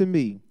 come unto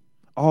me,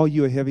 all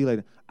you are heavy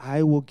laden,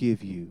 I'll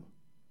give you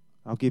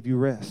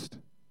rest.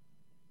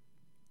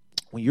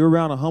 When you're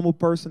around a humble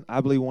person, I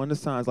believe one of the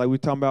signs, like we were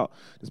talking about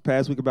this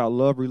past week about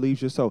love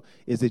relieves your soul,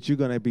 is that you're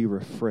going to be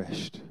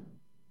refreshed.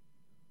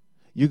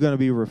 You're going to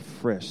be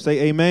refreshed.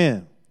 Say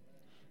amen.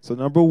 So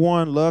number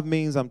one, love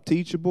means I'm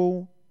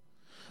teachable.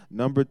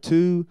 Number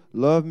two,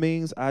 love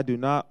means I do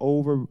not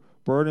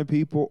overburden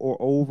people or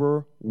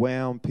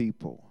overwhelm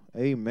people.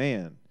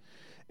 Amen.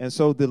 And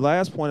so the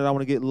last point that I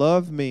want to get,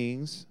 love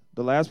means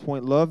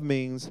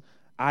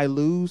I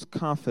lose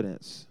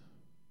confidence.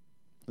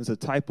 There's a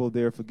typo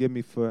there. Forgive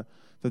me for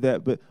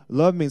that. But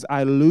love means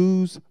I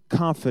lose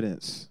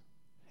confidence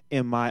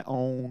in my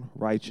own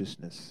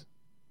righteousness.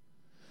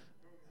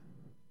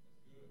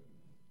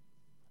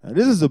 Now,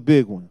 this is a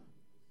big one.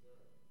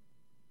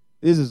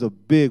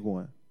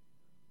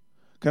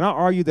 Can I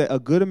argue that a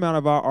good amount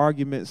of our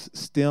arguments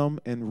stem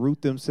and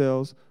root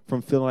themselves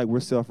from feeling like we're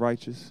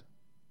self-righteous?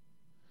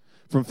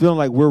 From feeling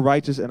like we're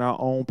righteous in our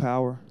own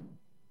power?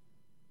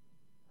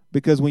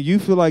 Because when you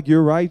feel like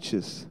you're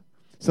righteous,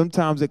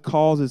 sometimes it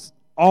causes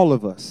all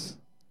of us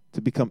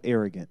to become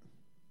arrogant.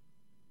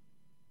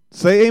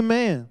 Say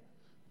amen.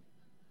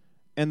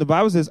 And the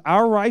Bible says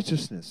our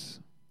righteousness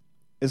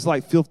is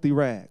like filthy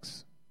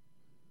rags.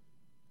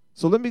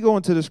 So let me go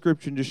into the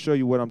scripture and just show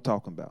you what I'm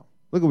talking about.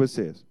 Look at what it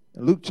says.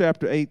 In Luke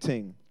chapter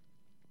 18.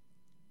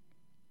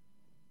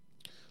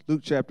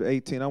 Luke chapter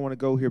 18. I want to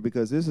go here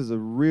because this is a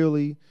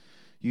really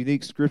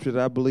unique scripture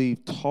that I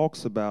believe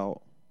talks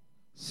about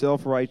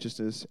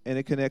self-righteousness, and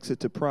it connects it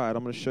to pride.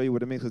 I'm going to show you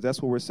what it means, because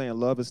that's what we're saying.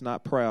 Love is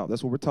not proud.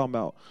 That's what we're talking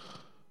about.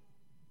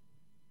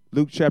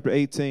 Luke chapter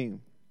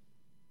 18,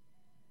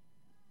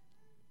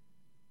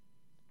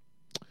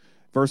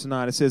 verse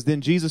 9. It says, then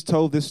Jesus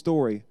told this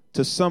story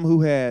to some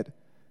who had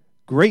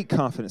great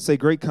confidence. Say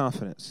great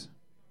confidence.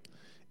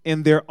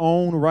 In their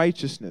own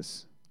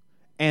righteousness,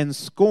 and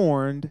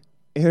scorned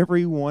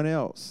everyone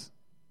else.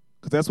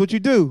 Because that's what you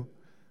do.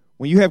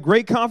 When you have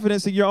great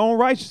confidence in your own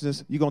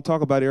righteousness, you're going to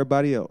talk about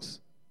everybody else.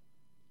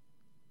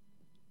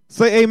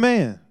 Say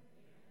amen.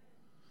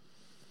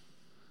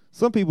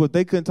 Some people, if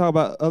they couldn't talk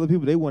about other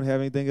people, they wouldn't have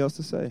anything else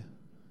to say.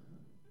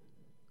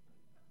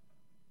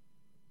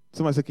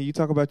 Somebody said, can you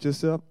talk about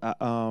yourself?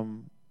 I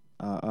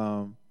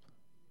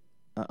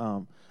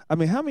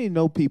mean, how many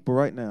know people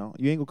right now?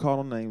 You ain't going to call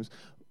them names.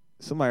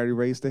 Somebody already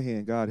raised their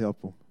hand. God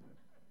help them.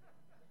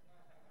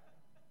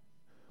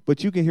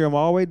 But you can hear them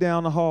all the way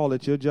down the hall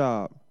at your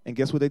job. And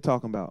guess what they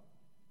talking about?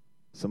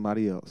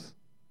 Somebody else.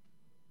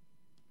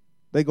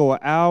 They go an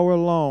hour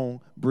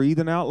long,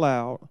 breathing out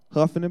loud,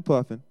 huffing and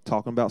puffing,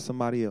 talking about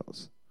somebody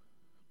else.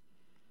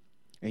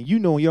 And you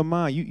know in your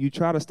mind, you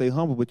try to stay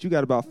humble, but you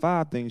got about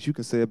 5 things you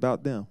can say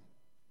about them.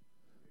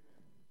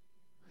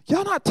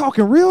 Y'all not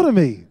talking real to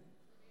me.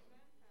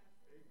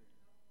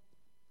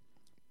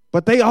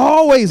 But they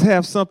always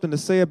have something to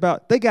say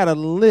about, they got a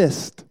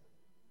list.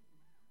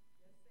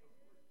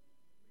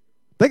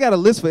 They got a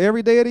list for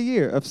every day of the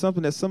year of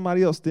something that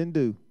somebody else didn't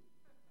do.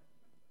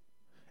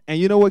 And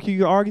you know what you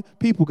can argue?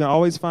 People can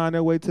always find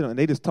their way to them. And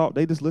they just talk,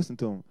 they just listen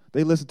to them.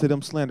 They listen to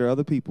them slander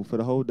other people for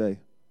the whole day.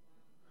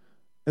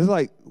 It's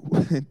like,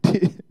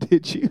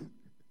 did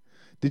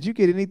you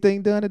get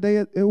anything done today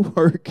at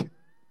work?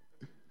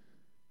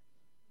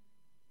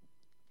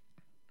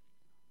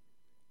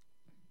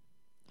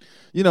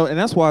 You know, and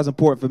that's why it's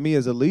important for me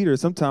as a leader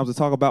sometimes to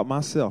talk about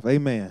myself.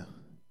 Amen.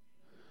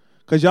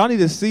 Because y'all need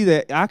to see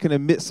that I can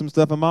admit some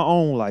stuff in my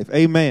own life.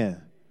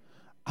 Amen.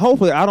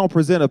 Hopefully I don't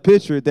present a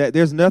picture that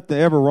there's nothing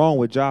ever wrong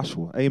with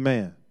Joshua.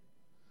 Amen.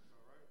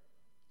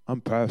 I'm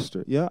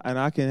pastor. Yeah, and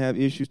I can have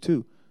issues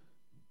too.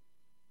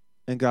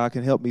 And God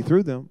can help me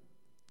through them.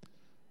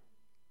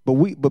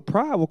 But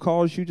pride will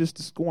cause you just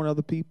to scorn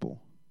other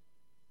people.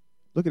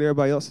 Look at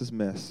everybody else's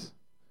mess.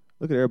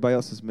 Look at everybody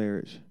else's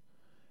marriage.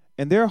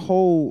 And I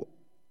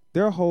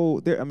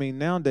mean,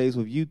 nowadays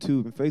with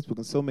YouTube and Facebook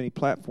and so many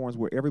platforms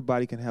where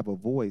everybody can have a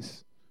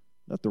voice,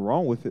 nothing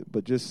wrong with it,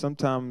 but just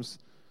sometimes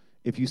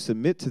if you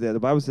submit to that, the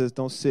Bible says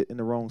don't sit in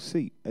the wrong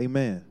seat.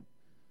 Amen.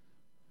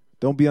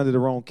 Don't be under the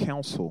wrong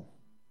counsel.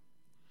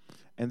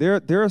 And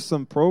there are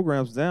some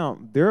programs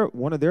down.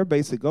 One of their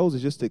basic goals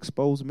is just to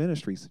expose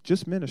ministries,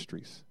 just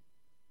ministries.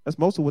 That's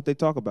most of what they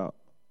talk about.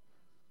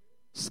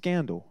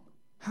 Scandal.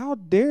 How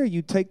dare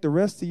you take the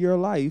rest of your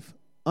life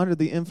under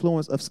the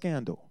influence of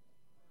scandal?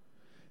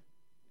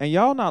 And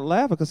y'all not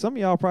laughing because some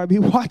of y'all probably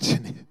be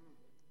watching it.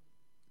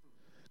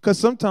 Because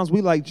sometimes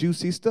we like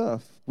juicy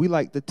stuff. We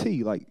like the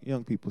tea, like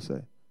young people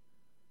say.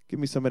 Give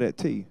me some of that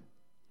tea.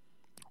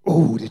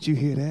 Oh, did you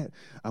hear that?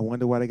 I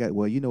wonder why they got,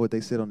 well, you know what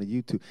they said on the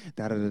YouTube,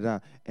 da-da-da-da.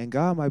 And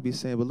God might be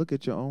saying, but look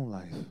at your own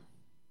life.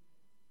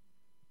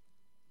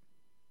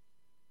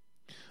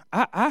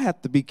 I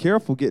have to be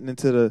careful getting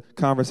into the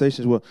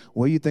conversations, well,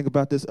 what do you think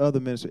about this other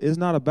minister? It's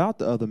not about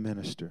the other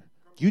minister.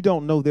 You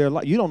don't know their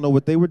life. You don't know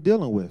what they were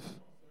dealing with.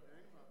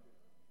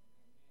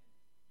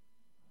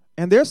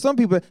 And there's some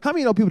people, how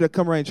many know people that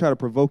come around and try to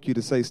provoke you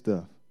to say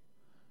stuff?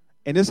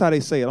 And this is how they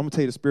say it. I'm going to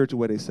tell you the spiritual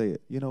way they say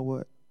it. You know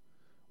what?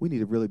 We need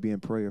to really be in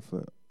prayer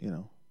for,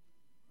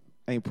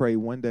 ain't prayed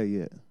one day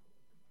yet.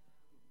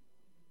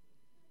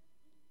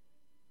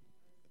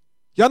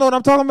 Y'all know what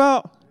I'm talking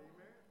about?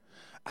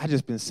 I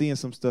just been seeing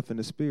some stuff in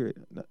the spirit.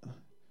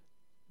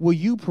 Will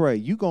you pray?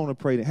 You going to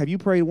pray. Have you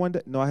prayed one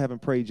day? No, I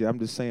haven't prayed yet. I'm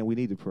just saying we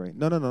need to pray.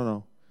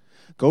 No.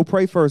 Go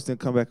pray first, then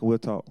come back and we'll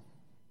talk.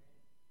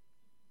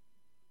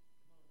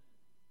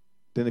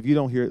 Then if you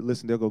don't hear it,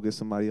 listen, they'll go get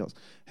somebody else.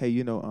 Hey,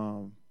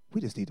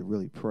 we just need to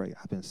really pray.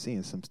 I've been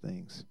seeing some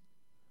things.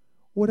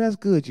 Well, that's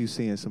good you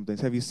seeing some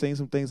things. Have you seen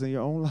some things in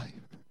your own life?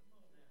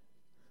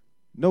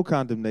 No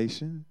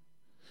condemnation.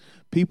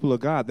 People of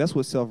God, that's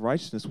what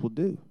self-righteousness will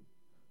do.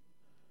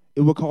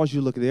 It will cause you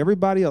to look at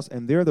everybody else,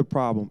 and they're the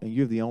problem, and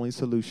you're the only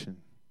solution.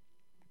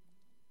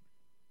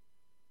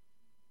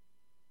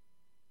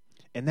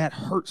 And that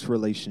hurts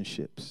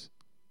relationships.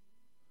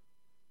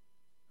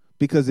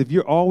 Because if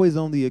you're always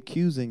on the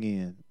accusing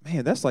end,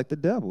 man, that's like the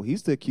devil.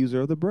 He's the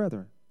accuser of the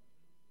brethren.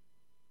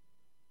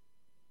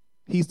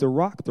 He's the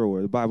rock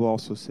thrower, the Bible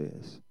also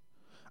says.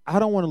 I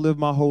don't want to live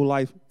my whole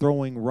life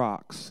throwing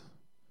rocks,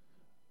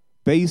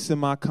 basing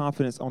my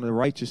confidence on the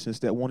righteousness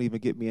that won't even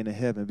get me into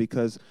heaven,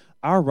 because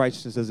our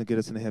righteousness doesn't get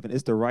us into heaven.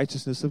 It's the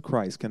righteousness of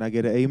Christ. Can I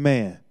get an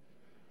amen?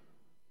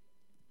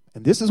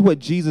 And this is what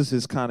Jesus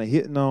is kind of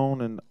hitting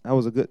on, and that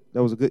was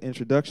a good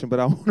introduction, but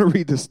I want to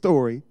read the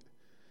story.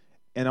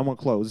 And I'm going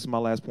to close. This is my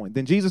last point.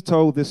 Then Jesus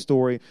told this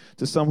story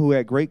to some who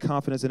had great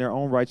confidence in their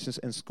own righteousness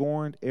and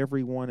scorned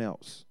everyone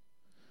else.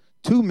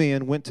 2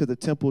 men went to the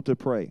temple to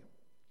pray.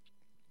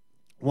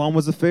 One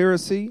was a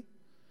Pharisee,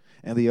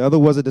 and the other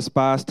was a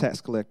despised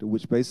tax collector,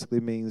 which basically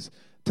means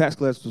tax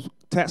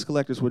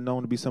collectors were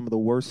known to be some of the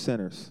worst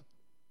sinners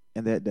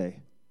in that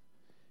day.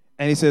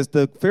 And he says,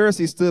 the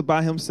Pharisee stood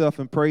by himself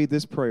and prayed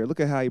this prayer.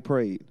 Look at how he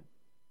prayed,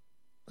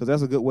 because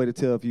that's a good way to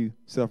tell if you're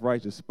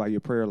self-righteous, by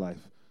your prayer life.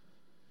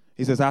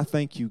 He says, I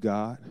thank you,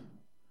 God,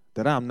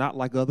 that I'm not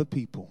like other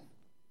people.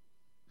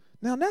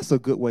 Now, that's a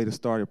good way to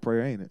start a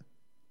prayer, ain't it?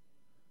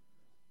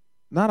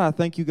 Not I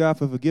thank you, God,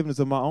 for forgiveness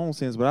of my own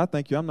sins, but I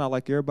thank you I'm not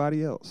like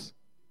everybody else.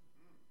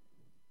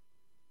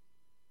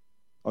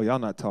 Oh, y'all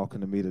not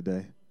talking to me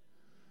today.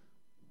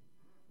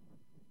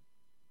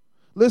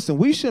 Listen,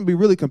 we shouldn't be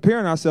really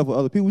comparing ourselves with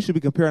other people. We should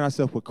be comparing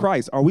ourselves with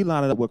Christ. Are we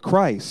lining up with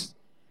Christ?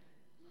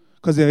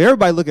 Because if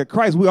everybody look at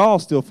Christ, we all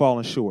still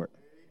falling short.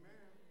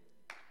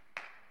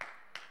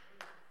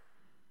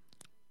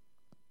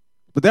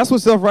 But that's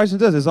what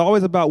self-righteousness does. It's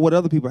always about what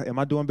other people. Am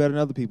I doing better than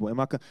other people?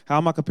 How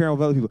am I comparing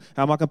with other people?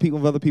 How am I competing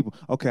with other people?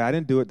 Okay, I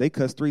didn't do it. They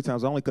cussed 3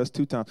 times. I only cussed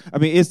 2 times. I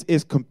mean,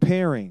 it's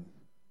comparing.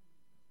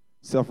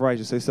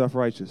 Self-righteous. Say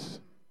self-righteous.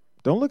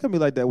 Don't look at me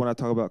like that when I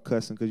talk about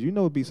cussing, because you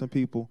know it'd be some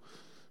people.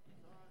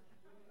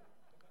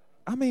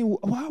 I mean,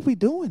 why are we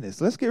doing this?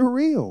 Let's get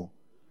real.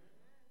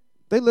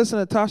 They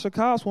listen to Tasha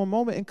Cobbs one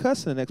moment and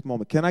cussing the next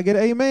moment. Can I get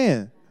an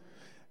amen?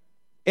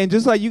 And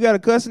just like you got a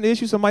cussing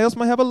issue, somebody else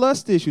might have a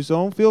lust issue, so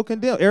don't feel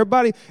condemned.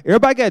 Everybody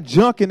got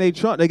junk in their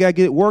trunk. They got to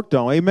get it worked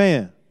on.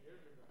 Amen.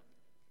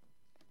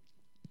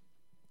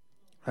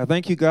 I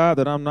thank you, God,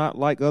 that I'm not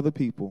like other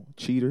people.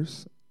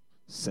 Cheaters,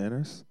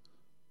 sinners,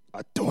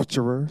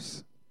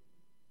 adulterers.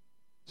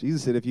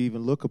 Jesus said if you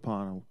even look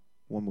upon a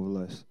woman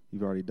with lust,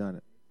 you've already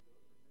done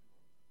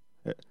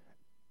it.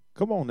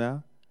 Come on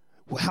now.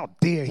 Well, how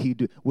dare he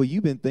do? Well,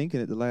 you've been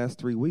thinking it the last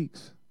 3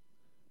 weeks.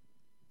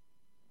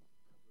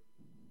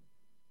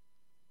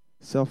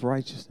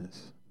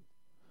 Self-righteousness.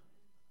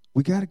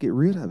 We got to get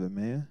rid of it,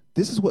 man.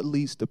 This is what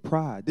leads to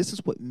pride. This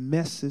is what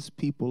messes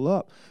people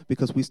up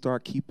because we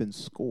start keeping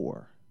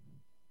score.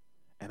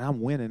 And I'm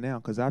winning now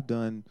because I've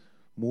done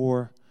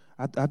more.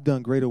 I've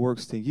done greater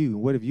works than you.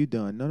 What have you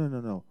done?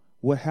 No.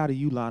 How do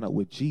you line up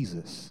with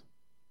Jesus?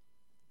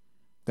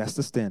 That's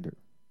the standard.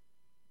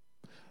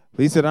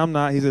 But he said, I'm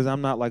not. He says,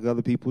 I'm not like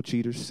other people,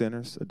 cheaters,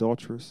 sinners,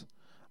 adulterers.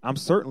 I'm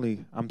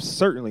certainly,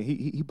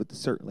 he put the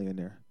certainly in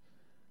there.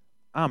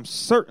 I'm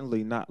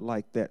certainly not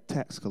like that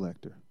tax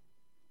collector.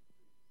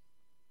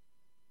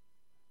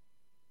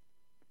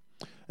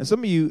 And some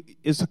of you,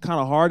 it's kind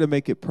of hard to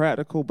make it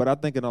practical, but I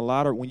think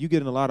when you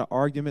get in a lot of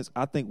arguments,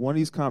 I think one of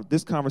these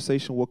this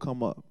conversation will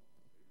come up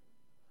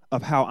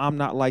of how I'm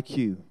not like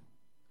you.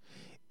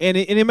 And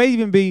it may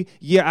even be,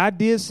 yeah, I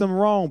did some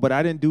wrong, but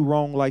I didn't do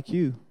wrong like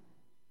you.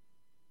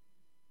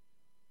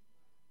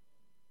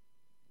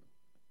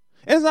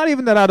 And it's not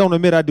even that I don't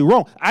admit I do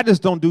wrong. I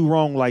just don't do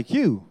wrong like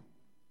you.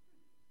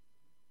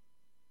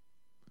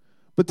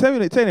 But tell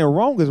me,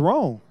 wrong is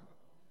wrong.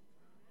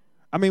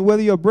 I mean,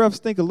 whether your breath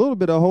stink a little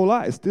bit or a whole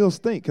lot, it still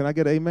stink. Can I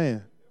get an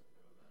amen?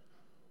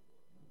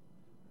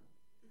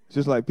 It's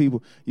just like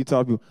people, you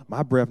talk to people,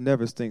 my breath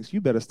never stinks.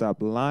 You better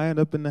stop lying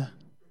up in the...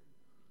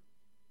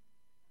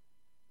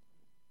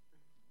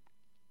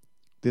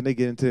 Then they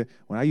get into,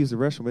 when I use the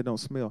restroom, it don't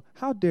smell.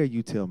 How dare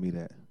you tell me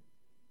that?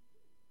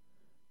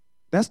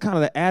 That's kind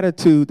of the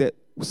attitude that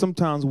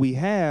sometimes we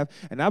have,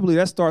 and I believe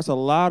that starts a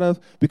lot of,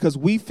 because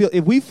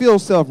if we feel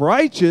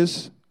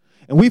self-righteous,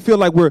 and we feel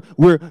like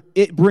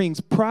it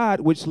brings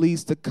pride, which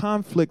leads to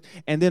conflict,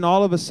 and then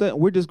all of a sudden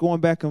we're just going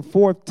back and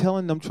forth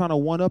telling them, trying to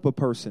one-up a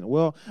person.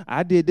 Well,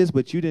 I did this,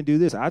 but you didn't do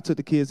this. I took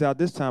the kids out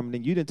this time, and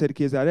then you didn't take the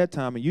kids out that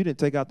time, and you didn't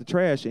take out the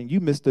trash, and you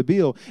missed the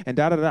bill, and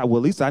da-da-da. Well,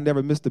 at least I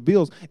never missed the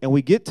bills. And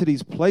we get to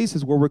these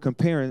places where we're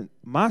comparing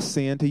my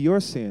sin to your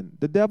sin.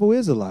 The devil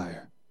is a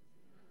liar.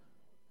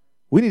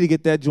 We need to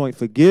get that joint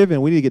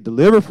forgiven. We need to get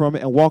delivered from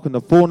it and walk in the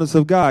fullness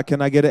of God.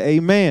 Can I get an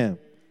amen?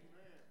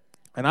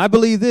 And I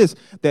believe this,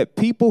 that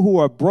people who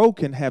are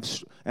broken have,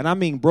 and I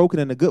mean broken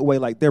in a good way,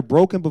 like they're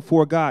broken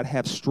before God,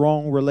 have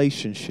strong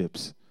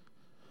relationships.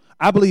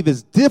 I believe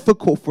it's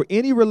difficult for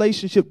any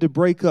relationship to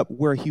break up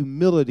where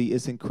humility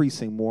is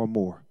increasing more and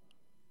more.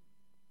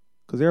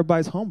 Because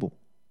everybody's humble.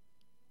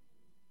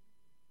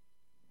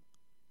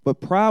 But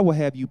pride will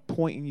have you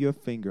pointing your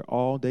finger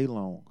all day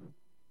long.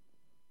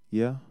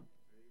 Yeah,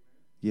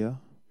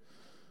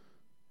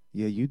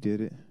 you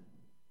did it.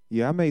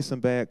 Yeah, I made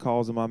some bad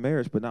calls in my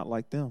marriage, but not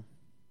like them.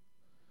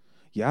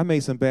 Yeah, I made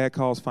some bad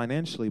calls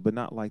financially, but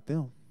not like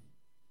them.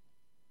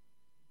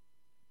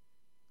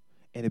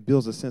 And it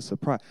builds a sense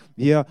of pride.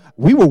 Yeah,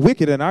 we were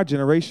wicked in our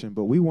generation,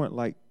 but we weren't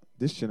like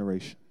this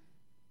generation.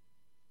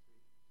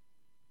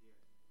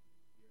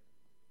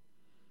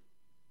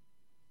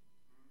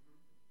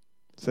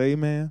 Say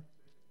amen.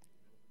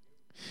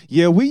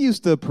 Yeah, we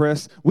used to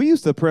oppress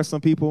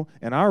some people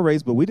in our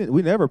race, but we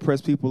never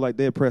oppressed people like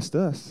they oppressed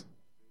us.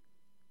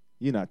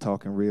 You're not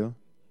talking real.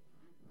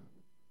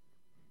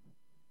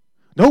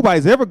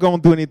 Nobody's ever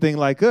going through anything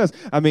like us.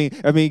 I mean,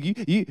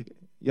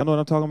 y'all know what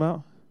I'm talking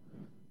about?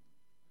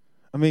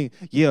 I mean,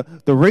 yeah,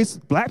 the race,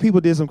 black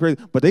people did some crazy,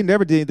 but they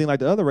never did anything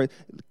like the other race.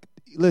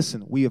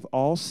 Listen, we have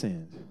all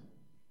sinned.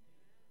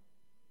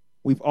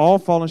 We've all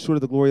fallen short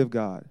of the glory of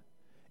God.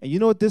 And you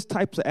know what this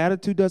type of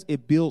attitude does?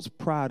 It builds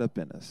pride up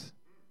in us,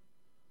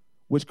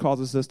 which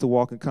causes us to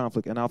walk in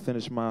conflict. And I'll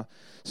finish my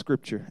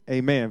scripture.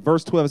 Amen.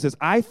 Verse 12, it says,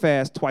 I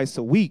fast twice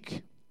a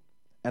week,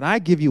 and I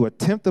give you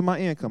 1/10 of my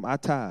income. I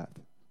tithe.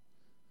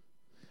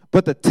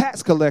 But the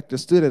tax collector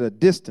stood at a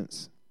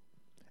distance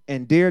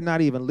and dared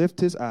not even lift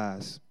his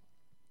eyes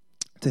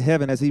to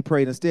heaven as he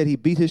prayed. Instead, he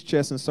beat his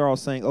chest in sorrow,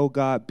 saying, Oh,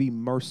 God, be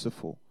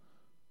merciful.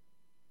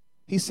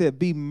 He said,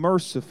 be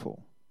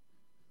merciful.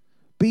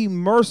 Be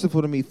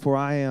merciful to me, for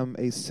I am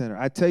a sinner.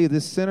 I tell you,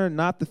 this sinner,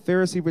 not the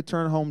Pharisee,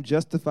 returned home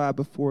justified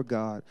before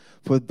God.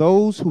 For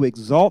those who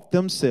exalt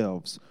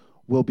themselves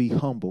will be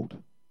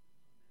humbled,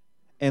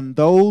 And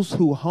those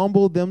who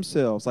humble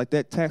themselves, like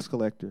that tax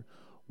collector,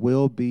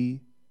 will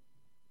be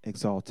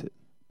exalted.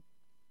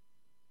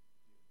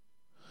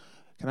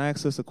 Can I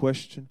ask us a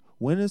question?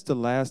 When is the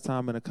last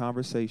time in a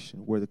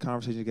conversation where the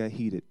conversation got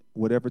heated,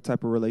 whatever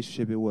type of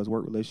relationship it was,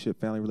 work relationship,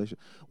 family relationship,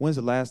 when's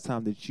the last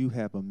time that you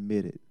have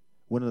admitted,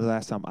 when is the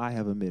last time I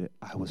have admitted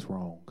I was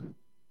wrong?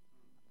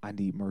 I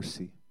need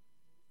mercy.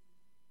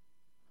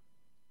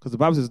 Because the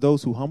Bible says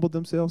those who humble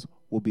themselves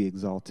will be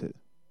exalted.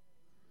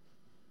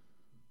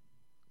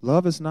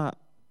 Love is not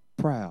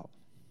proud.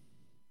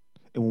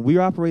 And when we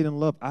operate in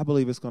love, I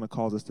believe it's going to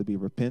cause us to be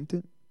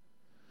repentant.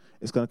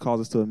 It's going to cause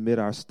us to admit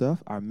our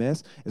stuff, our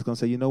mess. It's going to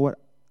say, you know what?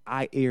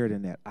 I erred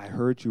in that. I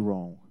heard you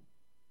wrong.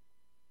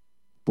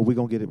 But we're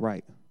going to get it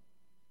right.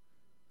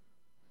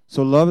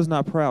 So love is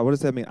not proud. What does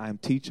that mean? I am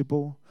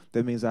teachable.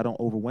 That means I don't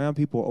overwhelm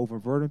people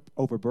or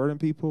overburden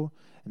people.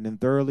 And then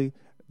thirdly,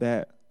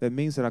 that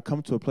means that I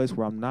come to a place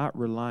where I'm not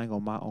relying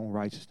on my own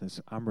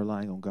righteousness. I'm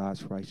relying on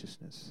God's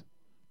righteousness.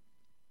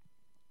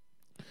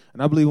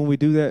 And I believe when we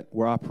do that,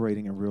 we're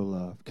operating in real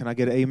love. Can I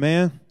get an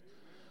amen?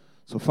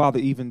 So, Father,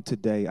 even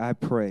today, I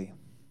pray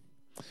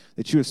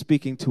that you are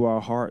speaking to our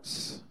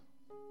hearts.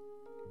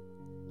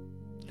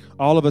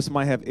 All of us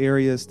might have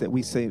areas that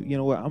we say, you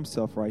know what, I'm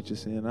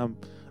self-righteous in.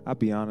 I'll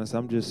be honest,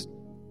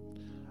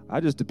 I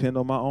just depend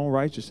on my own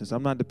righteousness.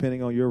 I'm not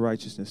depending on your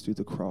righteousness through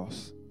the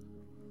cross.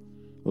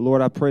 But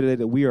Lord, I pray today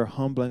that we are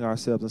humbling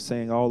ourselves and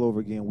saying all over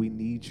again, we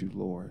need you,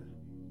 Lord.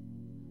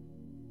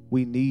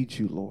 We need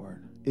you, Lord.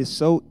 It's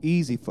so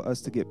easy for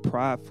us to get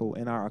prideful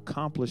in our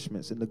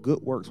accomplishments and the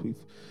good works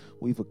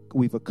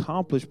we've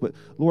accomplished. But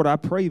Lord, I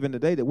pray even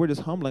today that we're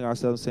just humbling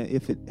ourselves and saying,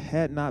 if it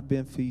had not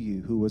been for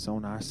you who was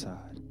on our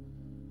side,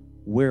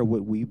 where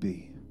would we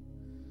be?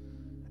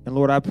 And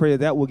Lord, I pray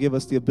that will give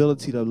us the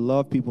ability to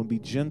love people and be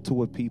gentle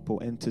with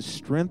people and to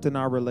strengthen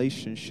our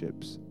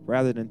relationships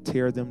rather than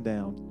tear them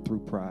down through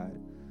pride.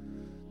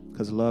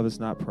 Because love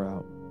is not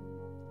proud.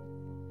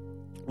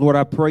 Lord,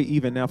 I pray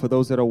even now for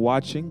those that are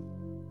watching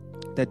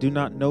that do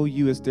not know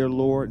you as their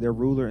Lord, their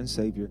ruler and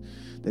Savior,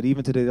 that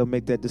even today they'll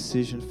make that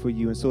decision for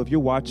you. And so if you're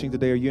watching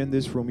today or you're in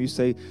this room, you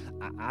say,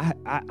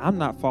 I'm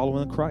not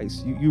following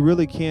Christ. You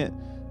really can't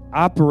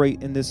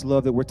operate in this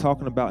love that we're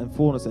talking about in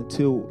fullness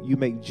until you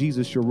make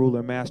Jesus your ruler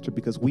and master,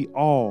 because we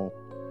all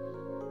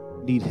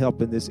need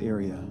help in this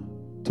area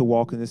to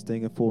walk in this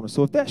thing in fullness.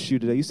 So if that's you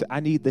today, you say,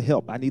 I need the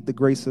help. I need the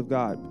grace of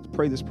God.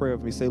 Pray this prayer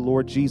with me. Say,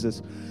 Lord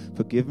Jesus,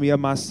 forgive me of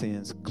my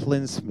sins.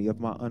 Cleanse me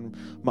of my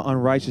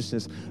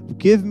unrighteousness.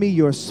 Give me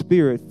your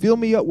spirit. Fill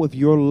me up with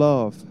your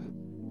love.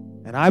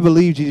 And I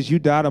believe, Jesus, you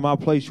died in my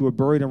place. You were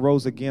buried and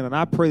rose again. And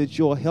I pray that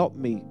you'll help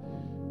me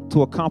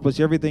to accomplish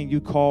everything you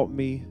called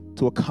me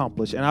to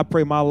accomplish. And I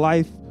pray my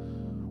life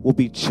will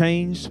be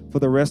changed for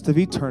the rest of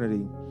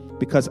eternity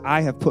because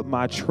I have put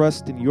my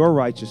trust in your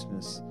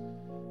righteousness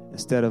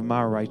instead of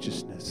my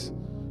righteousness.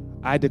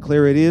 I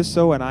declare it is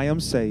so, and I am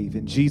saved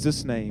in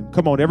Jesus' name.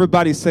 Come on,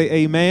 everybody say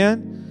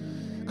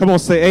amen. Come on,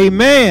 say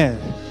amen.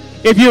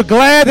 If you're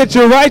glad that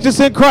you're righteous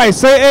in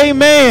Christ, say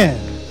amen.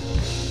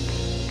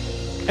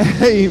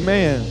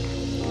 Amen.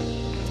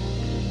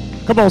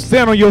 Come on,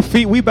 stand on your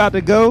feet. We about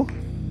to go.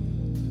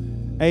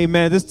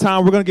 Amen. This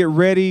time we're going to get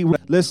ready.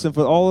 Listen,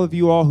 for all of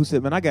you all who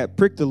said, man, I got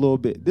pricked a little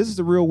bit. This is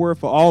the real word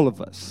for all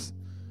of us.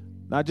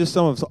 Not just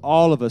some of us,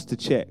 all of us to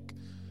check.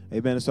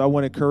 Amen. So I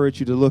want to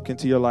encourage you to look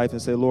into your life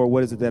and say, Lord,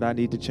 what is it that I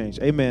need to change?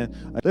 Amen.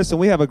 Listen,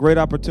 we have a great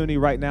opportunity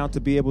right now to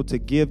be able to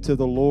give to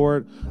the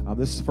Lord.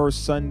 This is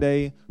first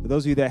Sunday. For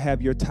those of you that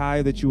have your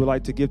tithe that you would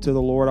like to give to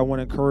the Lord, I want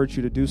to encourage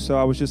you to do so.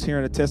 I was just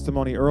hearing a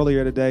testimony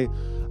earlier today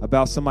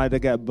about somebody that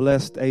got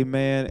blessed.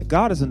 Amen.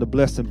 God is in the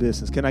blessing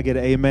business. Can I get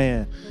an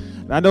amen?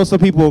 And I know some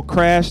people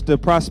crash the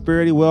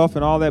prosperity, wealth,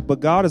 and all that,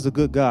 but God is a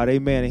good God.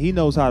 Amen. And he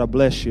knows how to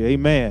bless you.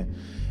 Amen.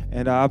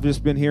 And I've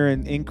just been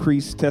hearing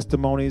increased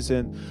testimonies.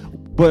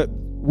 But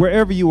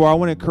wherever you are, I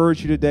want to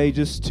encourage you today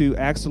just to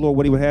ask the Lord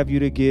what he would have you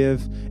to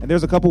give. And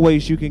there's a couple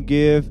ways you can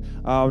give.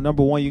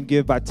 Number one, you can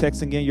give by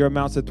texting in your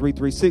amounts at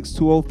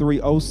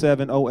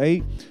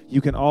 336-203-0708. You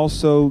can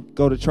also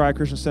go to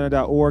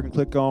trychristiancenter.org and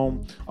click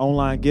on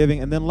online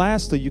giving. And then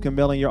lastly, you can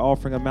mail in your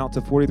offering amount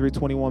to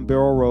 4321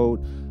 Barrel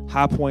Road,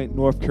 High Point,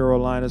 North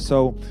Carolina.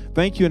 So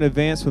thank you in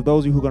advance for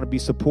those of you who are going to be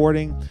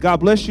supporting. God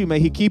bless you.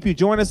 May he keep you.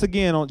 Join us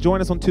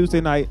on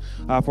Tuesday night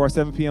for our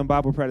 7 p.m.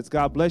 Bible practice.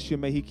 God bless you.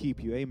 May he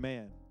keep you.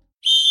 Amen.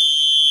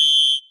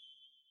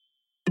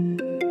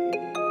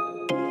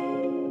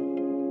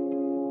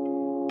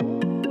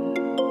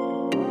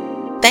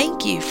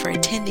 Thank you for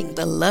attending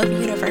the Love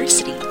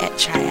University at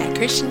Triad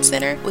Christian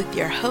Center with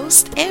your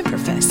host and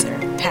professor,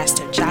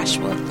 Pastor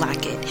Joshua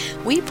Lockett.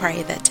 We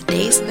pray that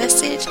today's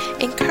message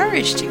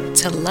encouraged you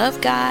to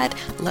love God,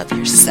 love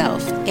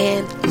yourself,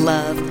 and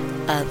love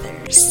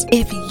others.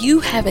 If you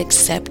have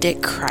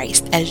accepted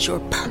Christ as your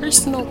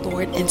personal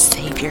Lord and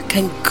Savior,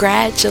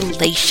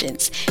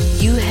 congratulations.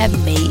 You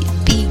have made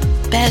the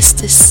best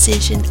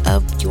decision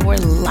of your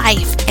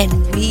life, and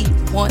we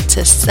want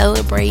to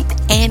celebrate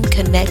and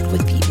connect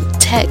with you.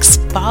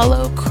 Text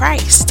Follow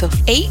Christ to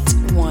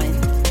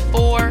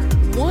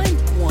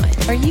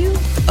 81411 Are you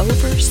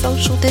over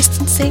social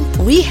distancing?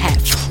 We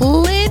have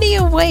plenty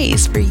of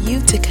ways for you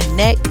to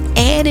connect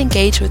and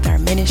engage with our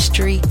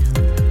ministry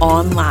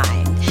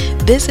online.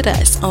 Visit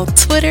us on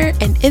Twitter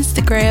and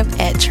Instagram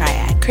at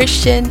Triad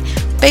Christian,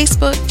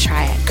 Facebook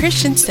Triad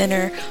Christian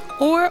Center,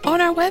 or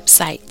on our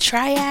website,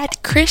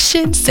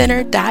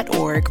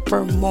 triadchristiancenter.org,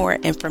 for more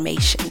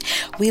information.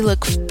 We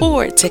look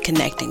forward to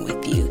connecting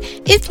with you.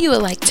 If you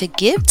would like to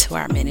give to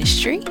our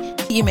ministry,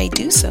 you may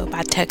do so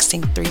by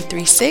texting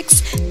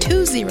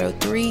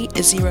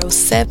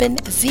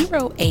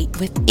 336-203-0708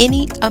 with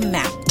any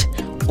amount,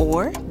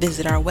 or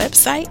visit our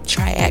website,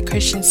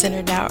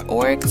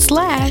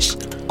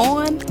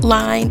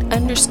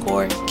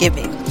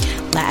 triadchristiancenter.org/online_giving.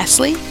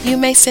 Lastly, you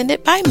may send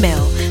it by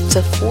mail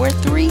to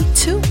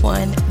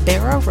 4321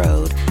 Barrow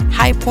Road,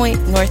 High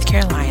Point, North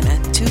Carolina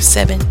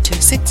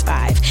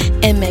 27265,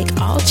 and make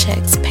all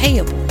checks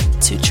payable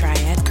to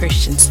Triad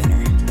Christian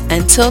Center.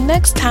 Until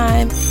next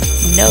time,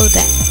 know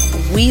that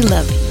we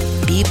love you.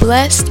 Be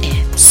blessed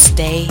and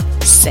stay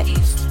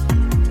safe.